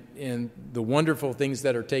and the wonderful things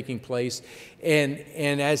that are taking place. And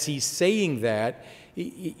as he's saying that,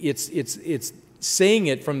 it's saying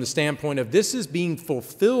it from the standpoint of this is being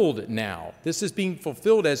fulfilled now. This is being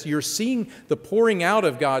fulfilled as you're seeing the pouring out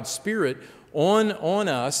of God's Spirit on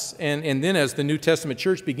us, and then as the New Testament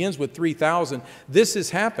church begins with 3,000, this is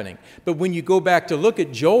happening. But when you go back to look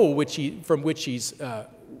at Joel, which he's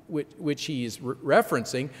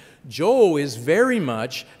referencing, Joel is very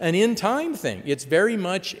much an end-time thing. It's very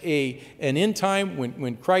much an end-time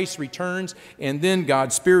when Christ returns, and then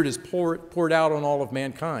God's Spirit is poured out on all of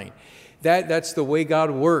mankind. That's the way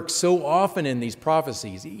God works so often in these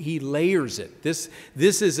prophecies. He layers it. This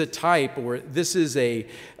is a type, or this is a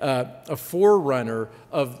forerunner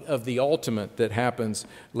of the ultimate that happens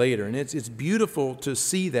later. And it's beautiful to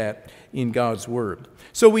see that in God's Word.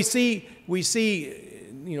 So we see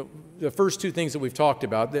the first two things that we've talked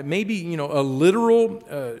about, that maybe a literal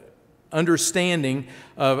understanding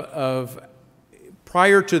of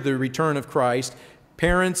prior to the return of Christ,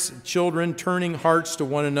 parents, children turning hearts to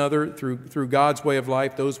one another through God's way of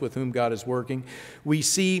life, those with whom God is working. We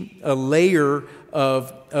see a layer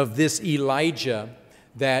of this Elijah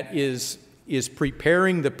that is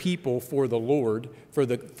preparing the people for the Lord, for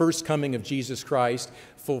the first coming of Jesus Christ,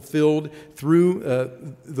 fulfilled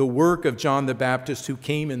through the work of John the Baptist, who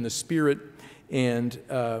came in the spirit and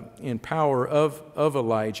in power of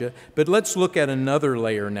Elijah. But let's look at another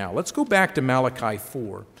layer now. Let's go back to Malachi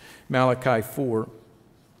 4. Malachi 4.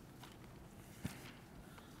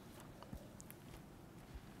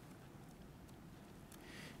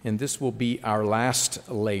 And this will be our last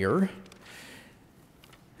layer,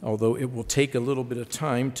 although it will take a little bit of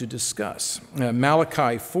time to discuss.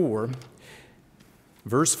 Malachi 4,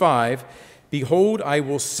 verse 5, "Behold, I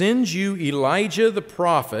will send you Elijah the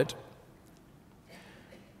prophet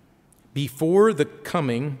before the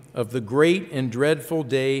coming of the great and dreadful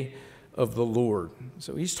day of the Lord."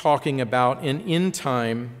 So he's talking about an end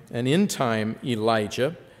time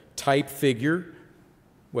Elijah type figure,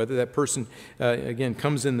 whether that person, again,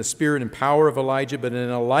 comes in the spirit and power of Elijah, but an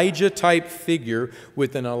Elijah-type figure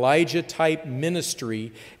with an Elijah-type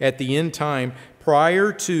ministry at the end time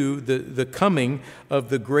prior to the coming of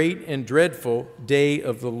the great and dreadful day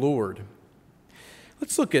of the Lord.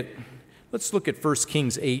 Let's look at 1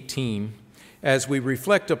 Kings 18 as we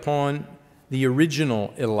reflect upon the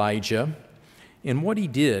original Elijah and what he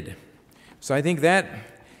did. So I think that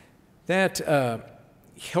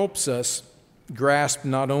helps us grasp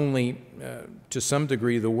not only to some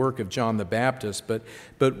degree the work of John the Baptist, but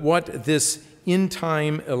what this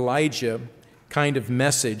end-time Elijah kind of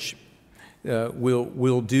message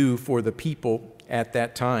will do for the people at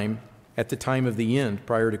that time, at the time of the end,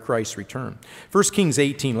 prior to Christ's return. 1 Kings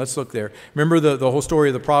 18, let's look there. Remember the whole story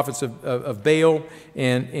of the prophets of Baal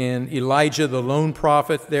and Elijah, the lone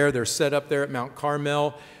prophet there. They're set up there at Mount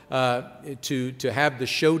Carmel to have the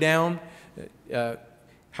showdown.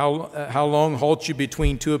 How long halt you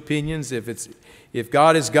between two opinions? If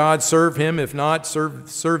God is God, serve Him. If not,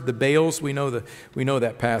 serve the Baals. We know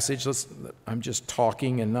that passage. I'm just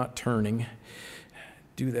talking and not turning.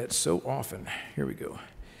 Do that so often. Here we go.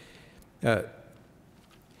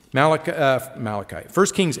 Malachi. 1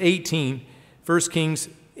 Kings 18. 1 Kings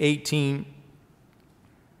 18.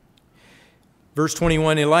 Verse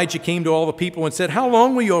 21, Elijah came to all the people and said, "How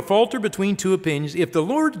long will you falter between two opinions? If the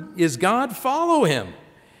Lord is God, follow Him.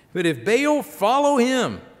 But if Baal, follow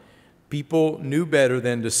him." People knew better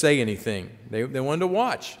than to say anything. They wanted to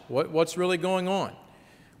watch what's really going on.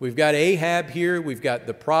 We've got Ahab here. We've got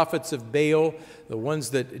the prophets of Baal, the ones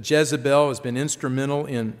that Jezebel has been instrumental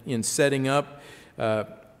in setting up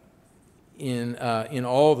in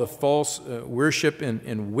all the false worship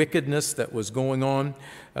and wickedness that was going on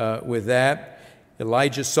with that.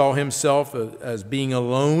 Elijah saw himself as being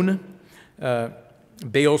alone.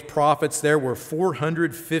 Baal's prophets there were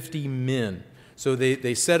 450 men. So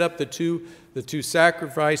they set up the two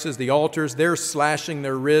sacrifices, the altars. They're slashing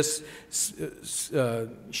their wrists,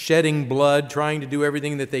 shedding blood, trying to do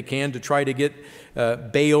everything that they can to try to get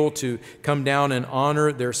Baal to come down and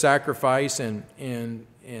honor their sacrifice and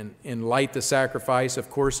light the sacrifice. Of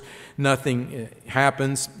course, nothing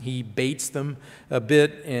happens. He baits them a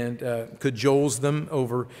bit and cajoles them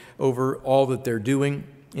over all that they're doing.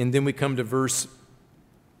 And then we come to verse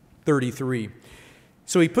 33.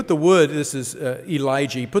 So he put the wood, this is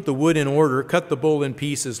Elijah, he put the wood in order, cut the bull in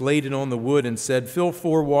pieces, laid it on the wood, and said, "Fill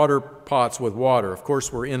 4 water pots with water." Of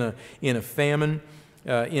course, we're in a famine,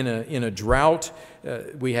 in a drought.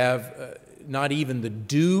 We have not even the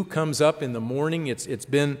dew comes up in the morning. It's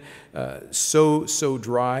been so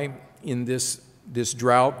dry in this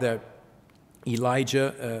drought that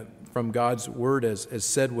Elijah, from God's word, has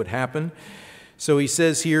said would happen. So he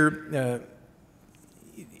says here,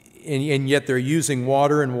 and yet they're using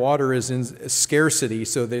water, and water is in scarcity,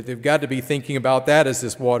 so they've got to be thinking about that as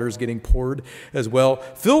this water is getting poured as well.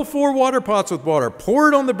 Fill 4 water pots with water, pour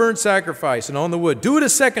it on the burnt sacrifice and on the wood. Do it a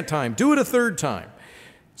second time, do it a third time.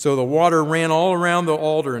 So the water ran all around the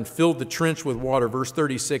altar and filled the trench with water. Verse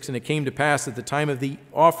 36, and it came to pass at the time of the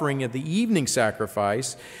offering of the evening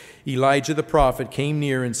sacrifice, Elijah the prophet came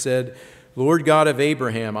near and said, Lord God of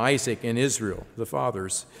Abraham, Isaac, and Israel, the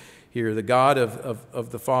fathers, here, the God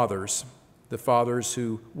of the fathers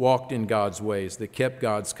who walked in God's ways, that kept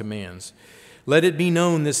God's commands. Let it be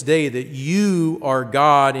known this day that you are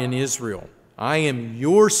God in Israel. I am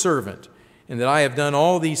your servant, and that I have done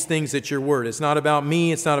all these things at your word. It's not about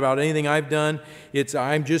me. It's not about anything I've done.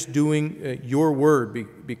 I'm just doing your word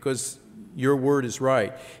because your word is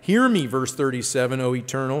right. Hear me, verse 37, O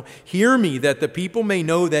Eternal. Hear me, that the people may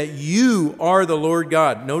know that you are the Lord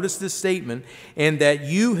God. Notice this statement, and that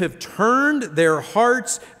you have turned their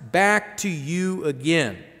hearts back to you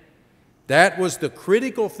again. That was the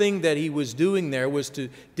critical thing that he was doing there, was to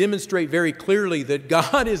demonstrate very clearly that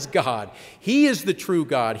God is God. He is the true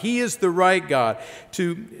God. He is the right God.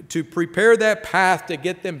 To prepare that path to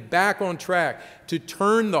get them back on track, to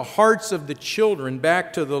turn the hearts of the children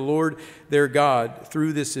back to the Lord their God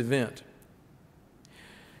through this event.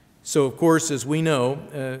 So, of course, as we know,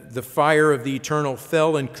 the fire of the Eternal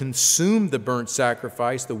fell and consumed the burnt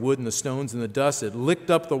sacrifice, the wood and the stones and the dust. It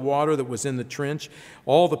licked up the water that was in the trench.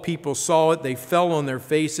 All the people saw it. They fell on their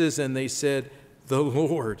faces and they said, the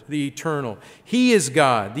Lord, the Eternal, He is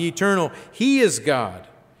God. The Eternal, He is God.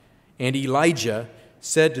 And Elijah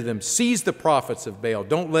said to them, seize the prophets of Baal.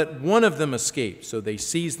 Don't let one of them escape. So they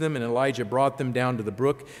seized them, and Elijah brought them down to the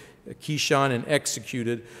brook Kishon and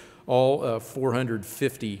executed all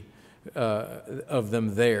 450 of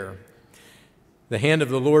them there. The hand of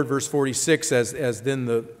the Lord, verse 46, as then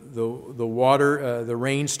the water, the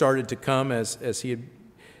rain started to come as he had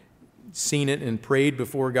seen it and prayed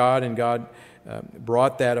before God, and God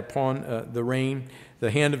brought that upon the rain. The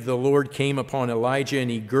hand of the Lord came upon Elijah, and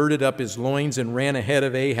he girded up his loins and ran ahead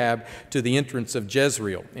of Ahab to the entrance of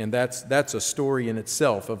Jezreel. And that's a story in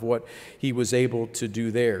itself of what he was able to do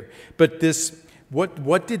there. But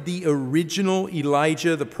what did the original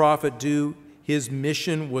Elijah the prophet do? His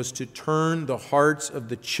mission was to turn the hearts of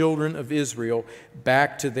the children of Israel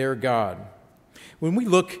back to their God. When we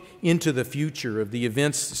look into the future of the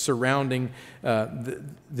events surrounding the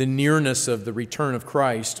nearness of the return of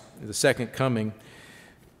Christ, the second coming,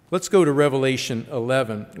 let's go to Revelation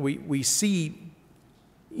 11. We see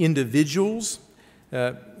individuals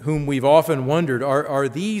whom we've often wondered, are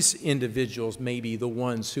these individuals maybe the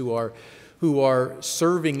ones who are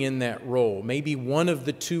serving in that role? Maybe one of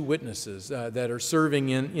the two witnesses that are serving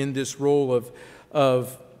in this role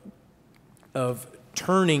of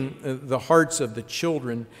turning the hearts of the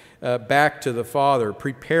children back to the Father,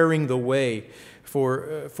 preparing the way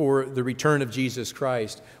for the return of Jesus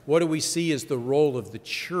Christ. What do we see as the role of the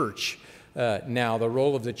church now? The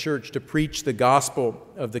role of the church to preach the gospel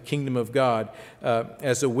of the kingdom of God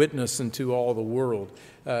as a witness unto all the world.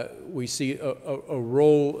 We see a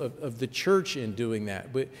role of the church in doing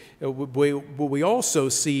that. But we also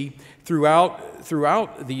see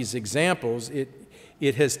throughout these examples,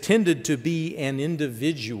 it has tended to be an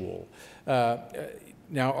individual.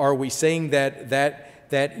 Now, are we saying that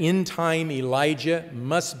in-time Elijah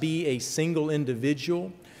must be a single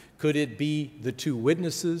individual? Could it be the two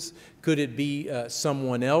witnesses? Could it be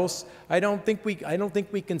someone else? I don't think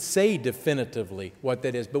we can say definitively what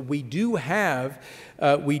that is. But we do have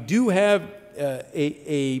a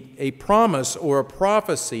promise or a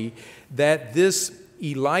prophecy that this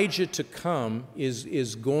Elijah to come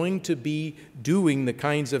is going to be doing the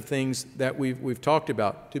kinds of things that we've talked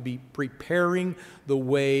about, to be preparing the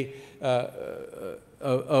way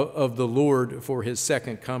of the Lord for His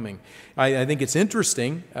second coming. I think it's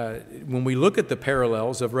interesting when we look at the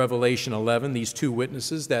parallels of Revelation 11, these two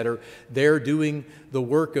witnesses that are there doing the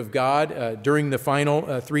work of God during the final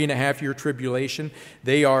 3.5-year tribulation.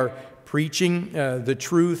 They are preaching the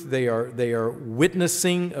truth. They are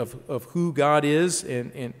witnessing of who God is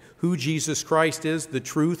and who Jesus Christ is, the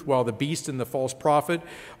truth, while the beast and the false prophet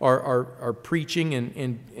are preaching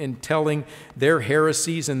and telling their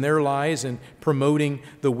heresies and their lies and promoting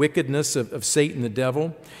the wickedness of Satan the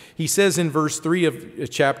devil. He says in verse 3 of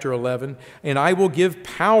chapter 11, and I will give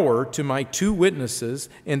power to my two witnesses,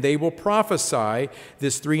 and they will prophesy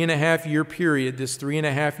this 3.5-year period, this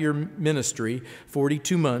 3.5-year ministry,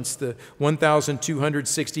 42 months, the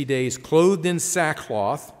 1,260 days, clothed in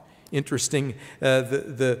sackcloth. Interesting,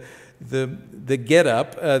 the the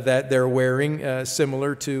get-up that they're wearing,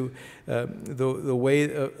 similar to the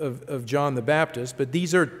way of John the Baptist. But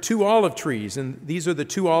these are two olive trees, and these are the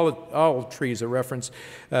two olive trees, a reference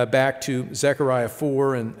back to Zechariah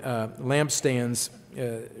 4 and lampstands,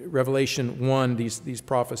 Revelation 1, these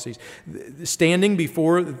prophecies. Standing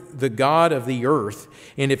before the God of the earth,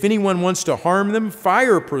 and if anyone wants to harm them,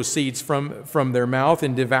 fire proceeds from their mouth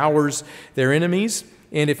and devours their enemies.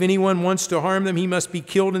 And if anyone wants to harm them, he must be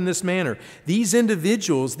killed in this manner. These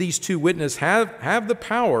individuals, these two witnesses, have the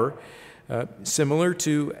power, similar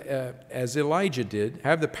to as Elijah did,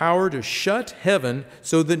 have the power to shut heaven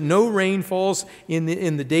so that no rain falls in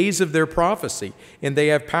the days of their prophecy. And they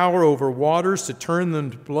have power over waters to turn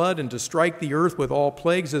them to blood and to strike the earth with all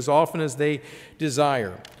plagues as often as they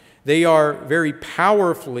desire. They are very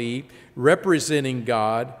powerfully representing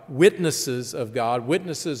God, witnesses of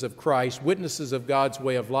Christ, witnesses of God's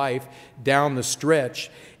way of life down the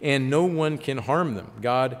stretch, and no one can harm them.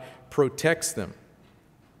 God protects them.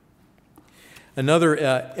 Another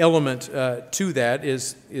element to that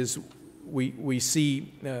is we see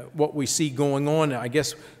what we see going on, I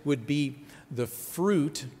guess, would be the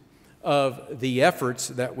fruit of the efforts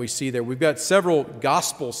that we see there. We've got several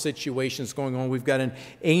gospel situations going on. We've got an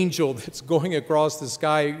angel that's going across the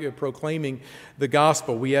sky proclaiming the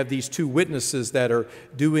gospel. We have these two witnesses that are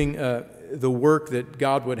doing the work that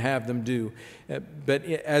God would have them do. But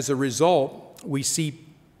as a result, we see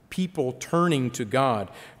people turning to God.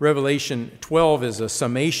 Revelation 12 is a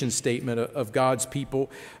summation statement of God's people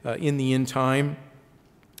in the end time.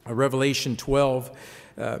 Revelation 12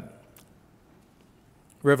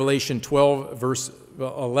 verse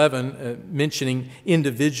 11, mentioning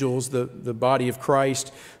individuals, the body of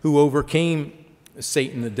Christ, who overcame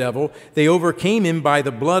Satan the devil. They overcame him by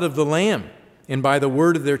the blood of the Lamb and by the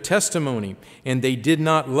word of their testimony, and they did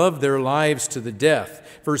not love their lives to the death.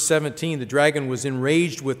 Verse 17, the dragon was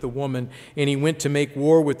enraged with the woman, and he went to make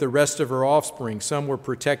war with the rest of her offspring. Some were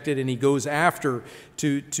protected, and he goes after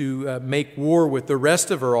to make war with the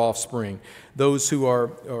rest of her offspring, those who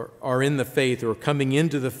are in the faith or coming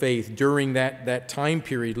into the faith during that time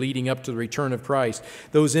period leading up to the return of Christ,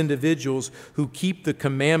 those individuals who keep the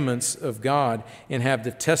commandments of God and have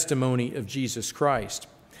the testimony of Jesus Christ.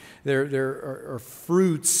 There are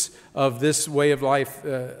fruits of this way of life,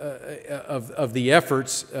 of the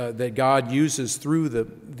efforts that God uses through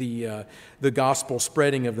the gospel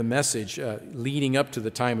spreading of the message leading up to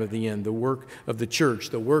the time of the end, the work of the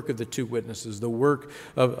church, the work of the two witnesses, the work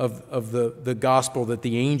of the gospel that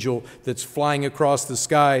the angel that's flying across the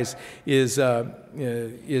skies is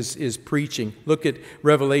preaching. Look at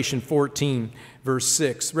Revelation 14. Verse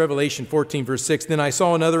 6, Revelation 14, verse 6, then I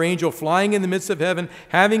saw another angel flying in the midst of heaven,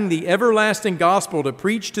 having the everlasting gospel to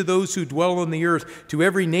preach to those who dwell on the earth, to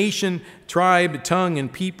every nation, tribe, tongue,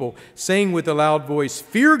 and people, saying with a loud voice,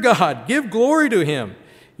 fear God, give glory to him.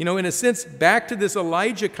 You know, in a sense, back to this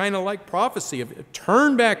Elijah kind of like prophecy of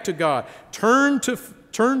turn back to God, turn to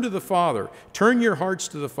the Father, turn your hearts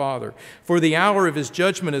to the Father, for the hour of his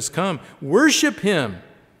judgment has come. Worship him,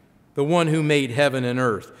 the one who made heaven and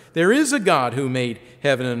earth. There is a God who made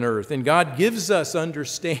heaven and earth, and God gives us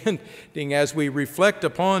understanding as we reflect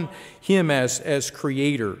upon him as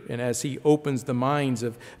creator and as he opens the minds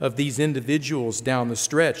of these individuals down the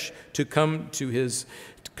stretch to come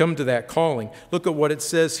to that calling. Look at what it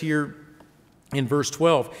says here in verse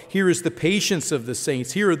 12. Here is the patience of the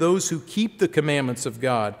saints. Here are those who keep the commandments of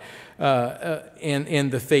God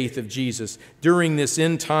and the faith of Jesus during this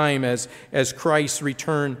end time as Christ's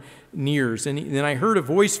return nears. And then I heard a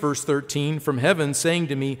voice, verse 13, from heaven saying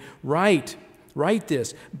to me, write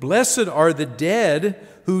this, blessed are the dead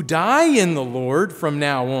who die in the Lord from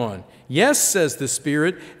now on. Yes, says the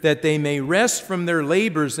Spirit, that they may rest from their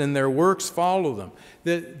labors and their works follow them.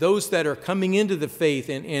 Those that are coming into the faith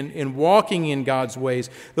and walking in God's ways,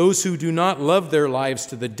 those who do not love their lives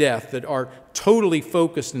to the death, that are totally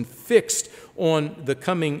focused and fixed on the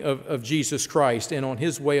coming of Jesus Christ and on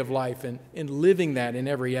his way of life and living that in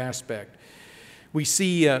every aspect. We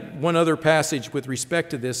see one other passage with respect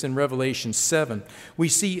to this in Revelation 7. We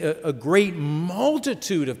see a great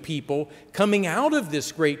multitude of people coming out of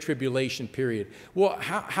this great tribulation period. Well,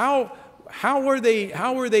 how are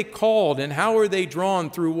they called and how are they drawn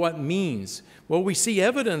through what means? Well, we see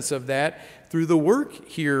evidence of that through the work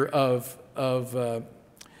here of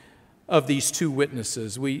these two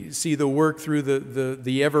witnesses. We see the work through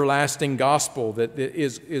the everlasting gospel that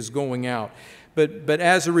is going out. But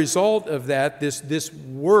as a result of that, this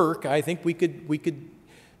work, I think we could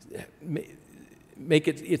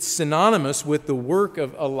it's synonymous with the work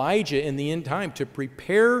of Elijah in the end time to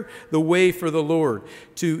prepare the way for the Lord,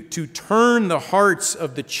 to turn the hearts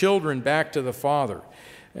of the children back to the Father.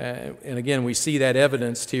 And again, we see that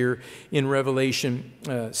evidenced here in Revelation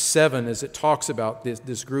 7 as it talks about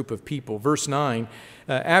this group of people. Verse 9,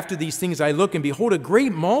 after these things I look, and behold, a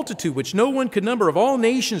great multitude, which no one could number, of all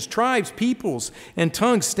nations, tribes, peoples, and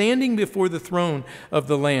tongues, standing before the throne of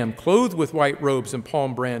the Lamb, clothed with white robes and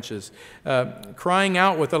palm branches, crying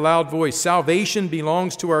out with a loud voice, salvation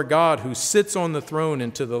belongs to our God who sits on the throne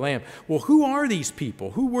and to the Lamb. Well, who are these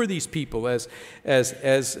people? Who were these people? As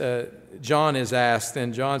John is asked,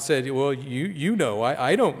 and John said, well, you know,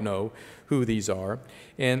 I don't know who these are.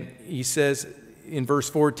 And he says in verse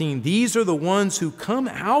 14, these are the ones who come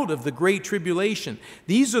out of the great tribulation.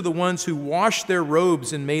 These are the ones who washed their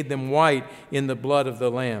robes and made them white in the blood of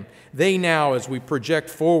the Lamb. They now, as we project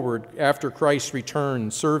forward after Christ's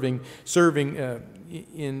return, serving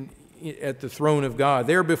at the throne of God.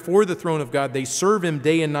 There before the throne of God, they serve him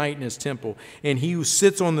day and night in his temple, and he who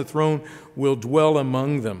sits on the throne will dwell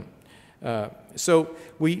among them. So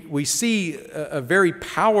we see a very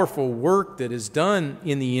powerful work that is done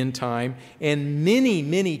in the end time, and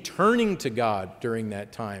many turning to God during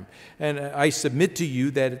that time. And I submit to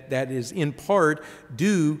you that is in part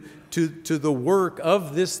due to the work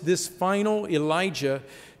of this final Elijah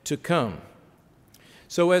to come.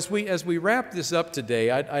 So as we wrap this up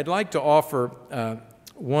today, I'd like to offer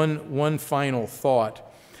one final thought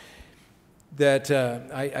that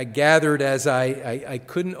I gathered as I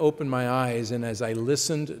couldn't open my eyes and as I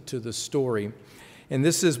listened to the story. And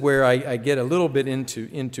this is where I get a little bit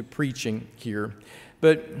into preaching here.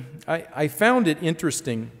 But I found it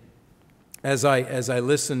interesting as I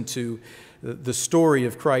listened to the story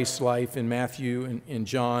of Christ's life in Matthew and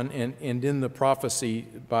John and in the prophecy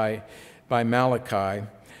by Malachi,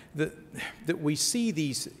 that we see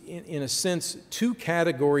these, in a sense, two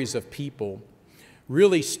categories of people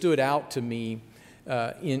really stood out to me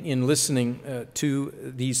in listening to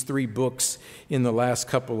these three books in the last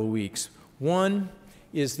couple of weeks. One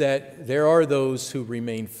is that there are those who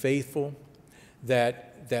remain faithful,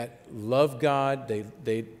 that love God,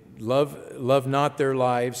 they love not their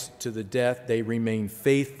lives to the death, they remain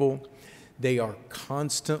faithful, they are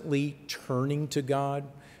constantly turning to God,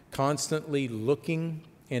 constantly looking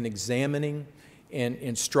and examining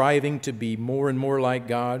and striving to be more and more like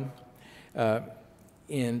God.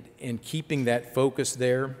 And keeping that focus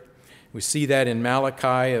there. We see that in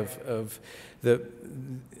Malachi of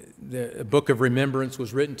the book of remembrance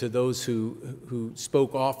was written to those who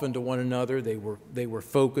spoke often to one another. They were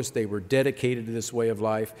focused. They were dedicated to this way of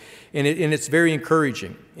life. And it's very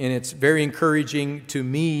encouraging. And it's very encouraging to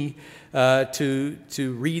me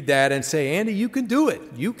to read that and say, Andy, you can do it.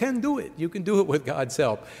 You can do it. You can do it with God's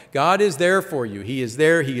help. God is there for you. He is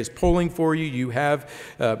there. He is pulling for you.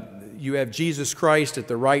 You have Jesus Christ at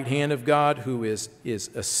the right hand of God who is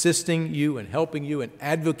assisting you and helping you and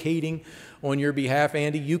advocating on your behalf.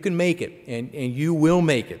 Andy, you can make it, and you will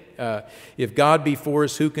make it. If God be for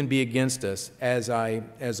us, who can be against us as I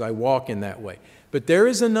walk in that way? But there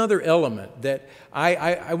is another element that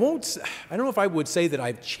I don't know if I would say that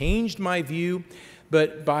I've changed my view,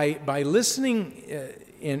 but by listening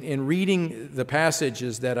and reading the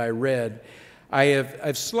passages that I read,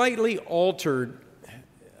 I've slightly altered,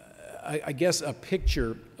 I guess, a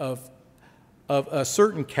picture of a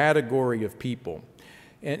certain category of people.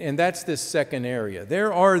 And that's this second area.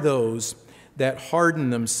 There are those that harden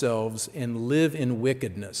themselves and live in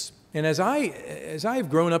wickedness. And as I've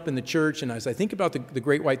grown up in the church, and as I think about the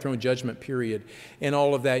Great White Throne Judgment period and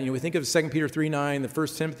all of that, we think of 2 Peter 3:9, the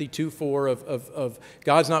 1 Timothy 2:4 of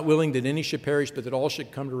God's not willing that any should perish, but that all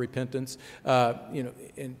should come to repentance,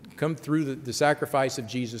 and come through the sacrifice of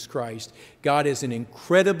Jesus Christ. God is an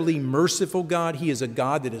incredibly merciful God. He is a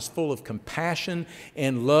God that is full of compassion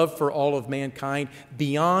and love for all of mankind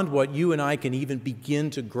beyond what you and I can even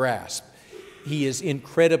begin to grasp. He is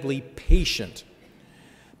incredibly patient.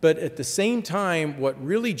 But at the same time, what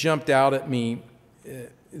really jumped out at me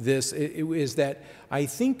is that I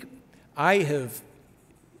think I have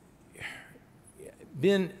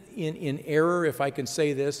been in error, if I can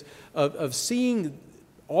say this, of seeing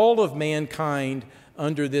all of mankind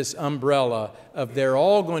under this umbrella of they're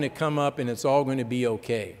all going to come up and it's all going to be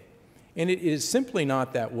okay. And it is simply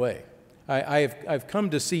not that way. I've come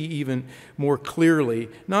to see even more clearly,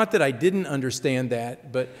 not that I didn't understand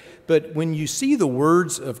that, but when you see the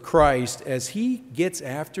words of Christ as he gets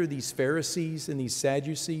after these Pharisees and these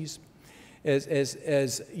Sadducees,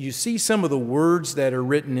 as you see some of the words that are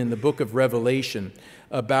written in the book of Revelation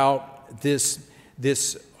about this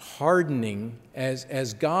hardening,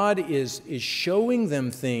 as God is showing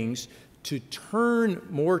them things to turn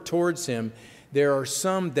more towards Him, there are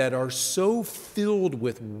some that are so filled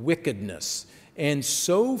with wickedness and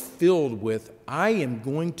so filled with, I am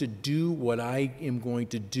going to do what I am going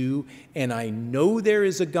to do, and I know there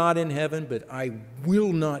is a God in heaven, but I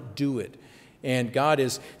will not do it. And God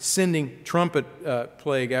is sending trumpet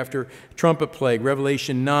plague after trumpet plague,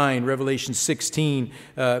 Revelation 9, Revelation 16,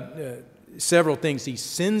 several things. He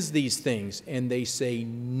sends these things, and they say,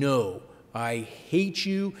 no, I hate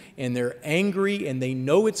you, and they're angry, and they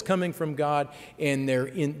know it's coming from God, and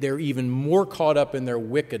they're even more caught up in their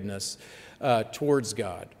wickedness towards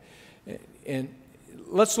God. And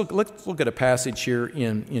let's look at a passage here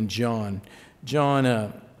in John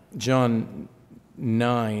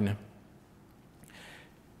 9.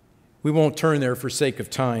 We won't turn there for sake of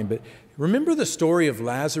time, but remember the story of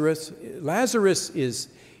Lazarus? Lazarus is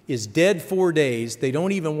dead 4 days. They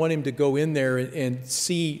don't even want him to go in there and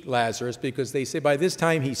see Lazarus because they say by this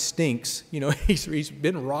time he stinks. You know, he's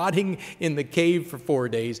been rotting in the cave for 4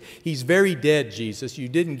 days. He's very dead, Jesus. You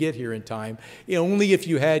didn't get here in time. Only if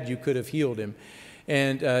you had, you could have healed him.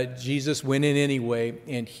 And Jesus went in anyway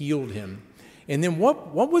and healed him. And then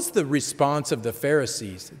what was the response of the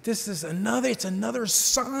Pharisees? It's another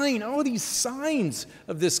sign. All these signs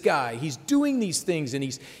of this guy. He's doing these things, and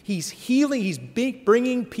he's healing, he's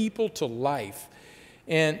bringing people to life.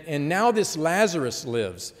 And now this Lazarus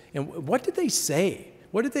lives. And what did they say?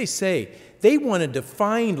 What did they say? They wanted to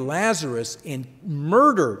find Lazarus and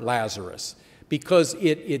murder Lazarus, because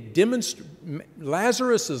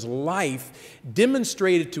Lazarus' life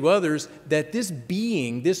demonstrated to others that this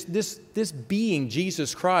being, this being,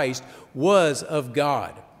 Jesus Christ, was of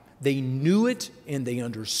God. They knew it, and they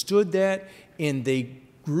understood that, and they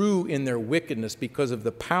grew in their wickedness because of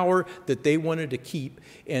the power that they wanted to keep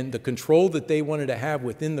and the control that they wanted to have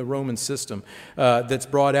within the Roman system that's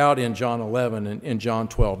brought out in John 11 and John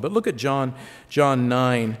 12. But look at John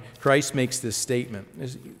 9. Christ makes this statement.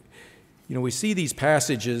 You know, we see these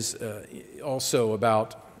passages also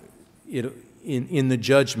about it in the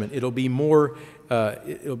judgment. It'll be more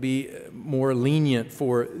lenient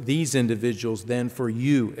for these individuals than for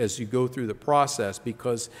you as you go through the process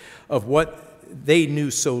because of what they knew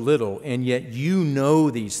so little, and yet you know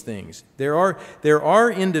these things. There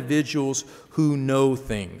are individuals who know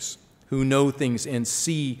things and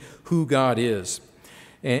see who God is,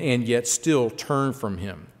 and yet still turn from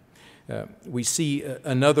Him. We see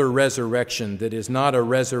another resurrection that is not a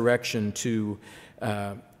resurrection to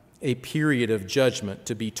a period of judgment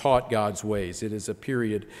to be taught God's ways. It is a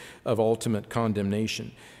period of ultimate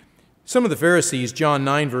condemnation. Some of the Pharisees, John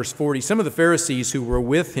 9, verse 40, some of the Pharisees who were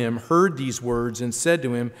with him heard these words and said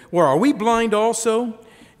to him, well, are we blind also?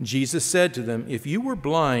 And Jesus said to them, if you were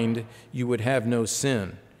blind, you would have no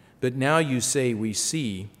sin. But now you say we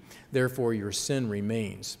see, therefore your sin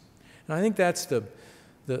remains. And I think that's the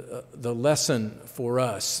lesson for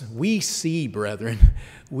us. We see, brethren,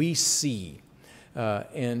 we see.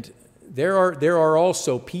 And there are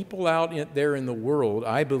also people out there in the world,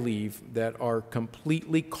 I believe, that are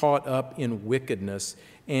completely caught up in wickedness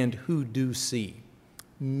and who do see.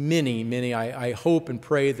 Many, I hope and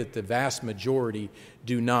pray that the vast majority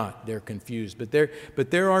do not. They're confused.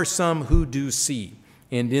 But there are some who do see,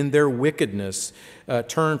 and in their wickedness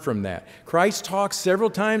turn from that. Christ talks several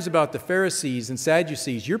times about the Pharisees and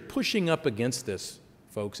Sadducees. You're pushing up against this,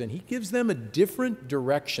 folks, and He gives them a different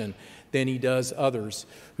direction than He does others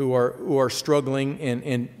who are struggling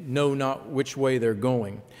and know not which way they're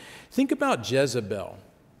going. Think about Jezebel.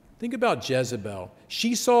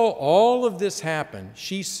 She saw all of this happen.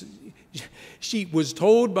 She was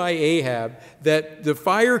told by Ahab that the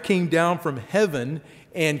fire came down from heaven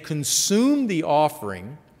and consumed the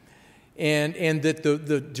offering, and that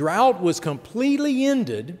the drought was completely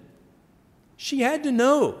ended. She had to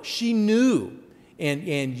know. She knew.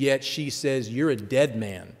 And yet she says, you're a dead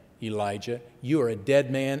man, Elijah. You are a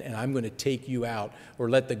dead man, and I'm going to take you out, or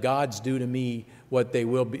let the gods do to me what they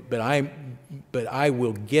will be. But I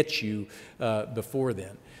will get you before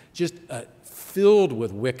then. Just filled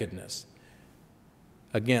with wickedness.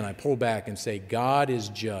 Again, I pull back and say, God is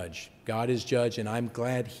judge. God is judge, and I'm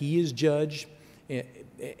glad He is judge,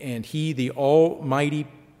 and He, the Almighty,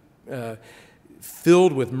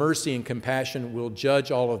 filled with mercy and compassion, will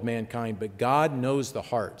judge all of mankind. But God knows the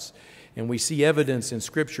hearts. And we see evidence in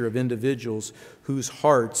Scripture of individuals whose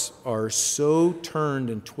hearts are so turned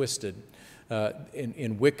and twisted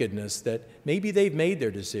in wickedness that maybe they've made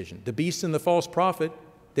their decision. The beast and the false prophet,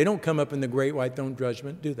 they don't come up in the great white throne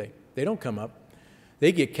judgment, do they? They don't come up.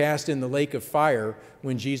 They get cast in the lake of fire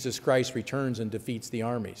when Jesus Christ returns and defeats the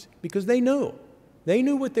armies, because they know. They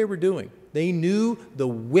knew what they were doing. They knew the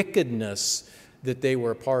wickedness that they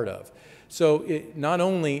were a part of. So not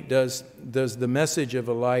only does the message of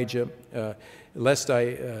Elijah, lest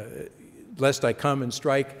I come and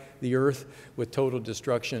strike the earth with total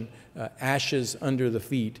destruction, ashes under the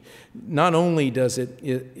feet, not only does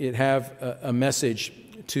it have a message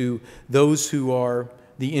to those who are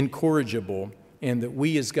the incorrigible, and that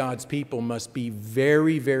we as God's people must be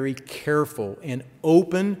very, very careful and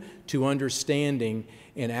open to understanding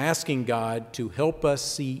and asking God to help us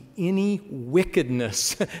see any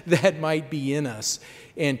wickedness that might be in us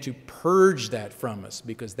and to purge that from us,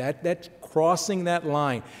 because that's crossing that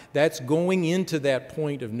line. That's going into that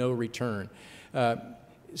point of no return.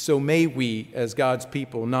 So may we, as God's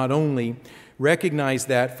people, not only recognize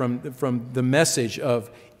that from the message of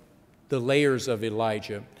the layers of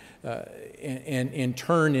Elijah, and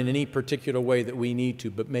turn in any particular way that we need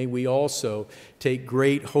to, but may we also take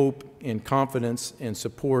great hope and confidence and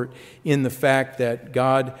support in the fact that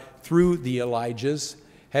God, through the Elijahs,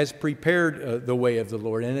 has prepared the way of the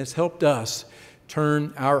Lord and has helped us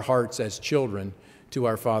turn our hearts as children to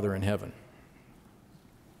our Father in heaven.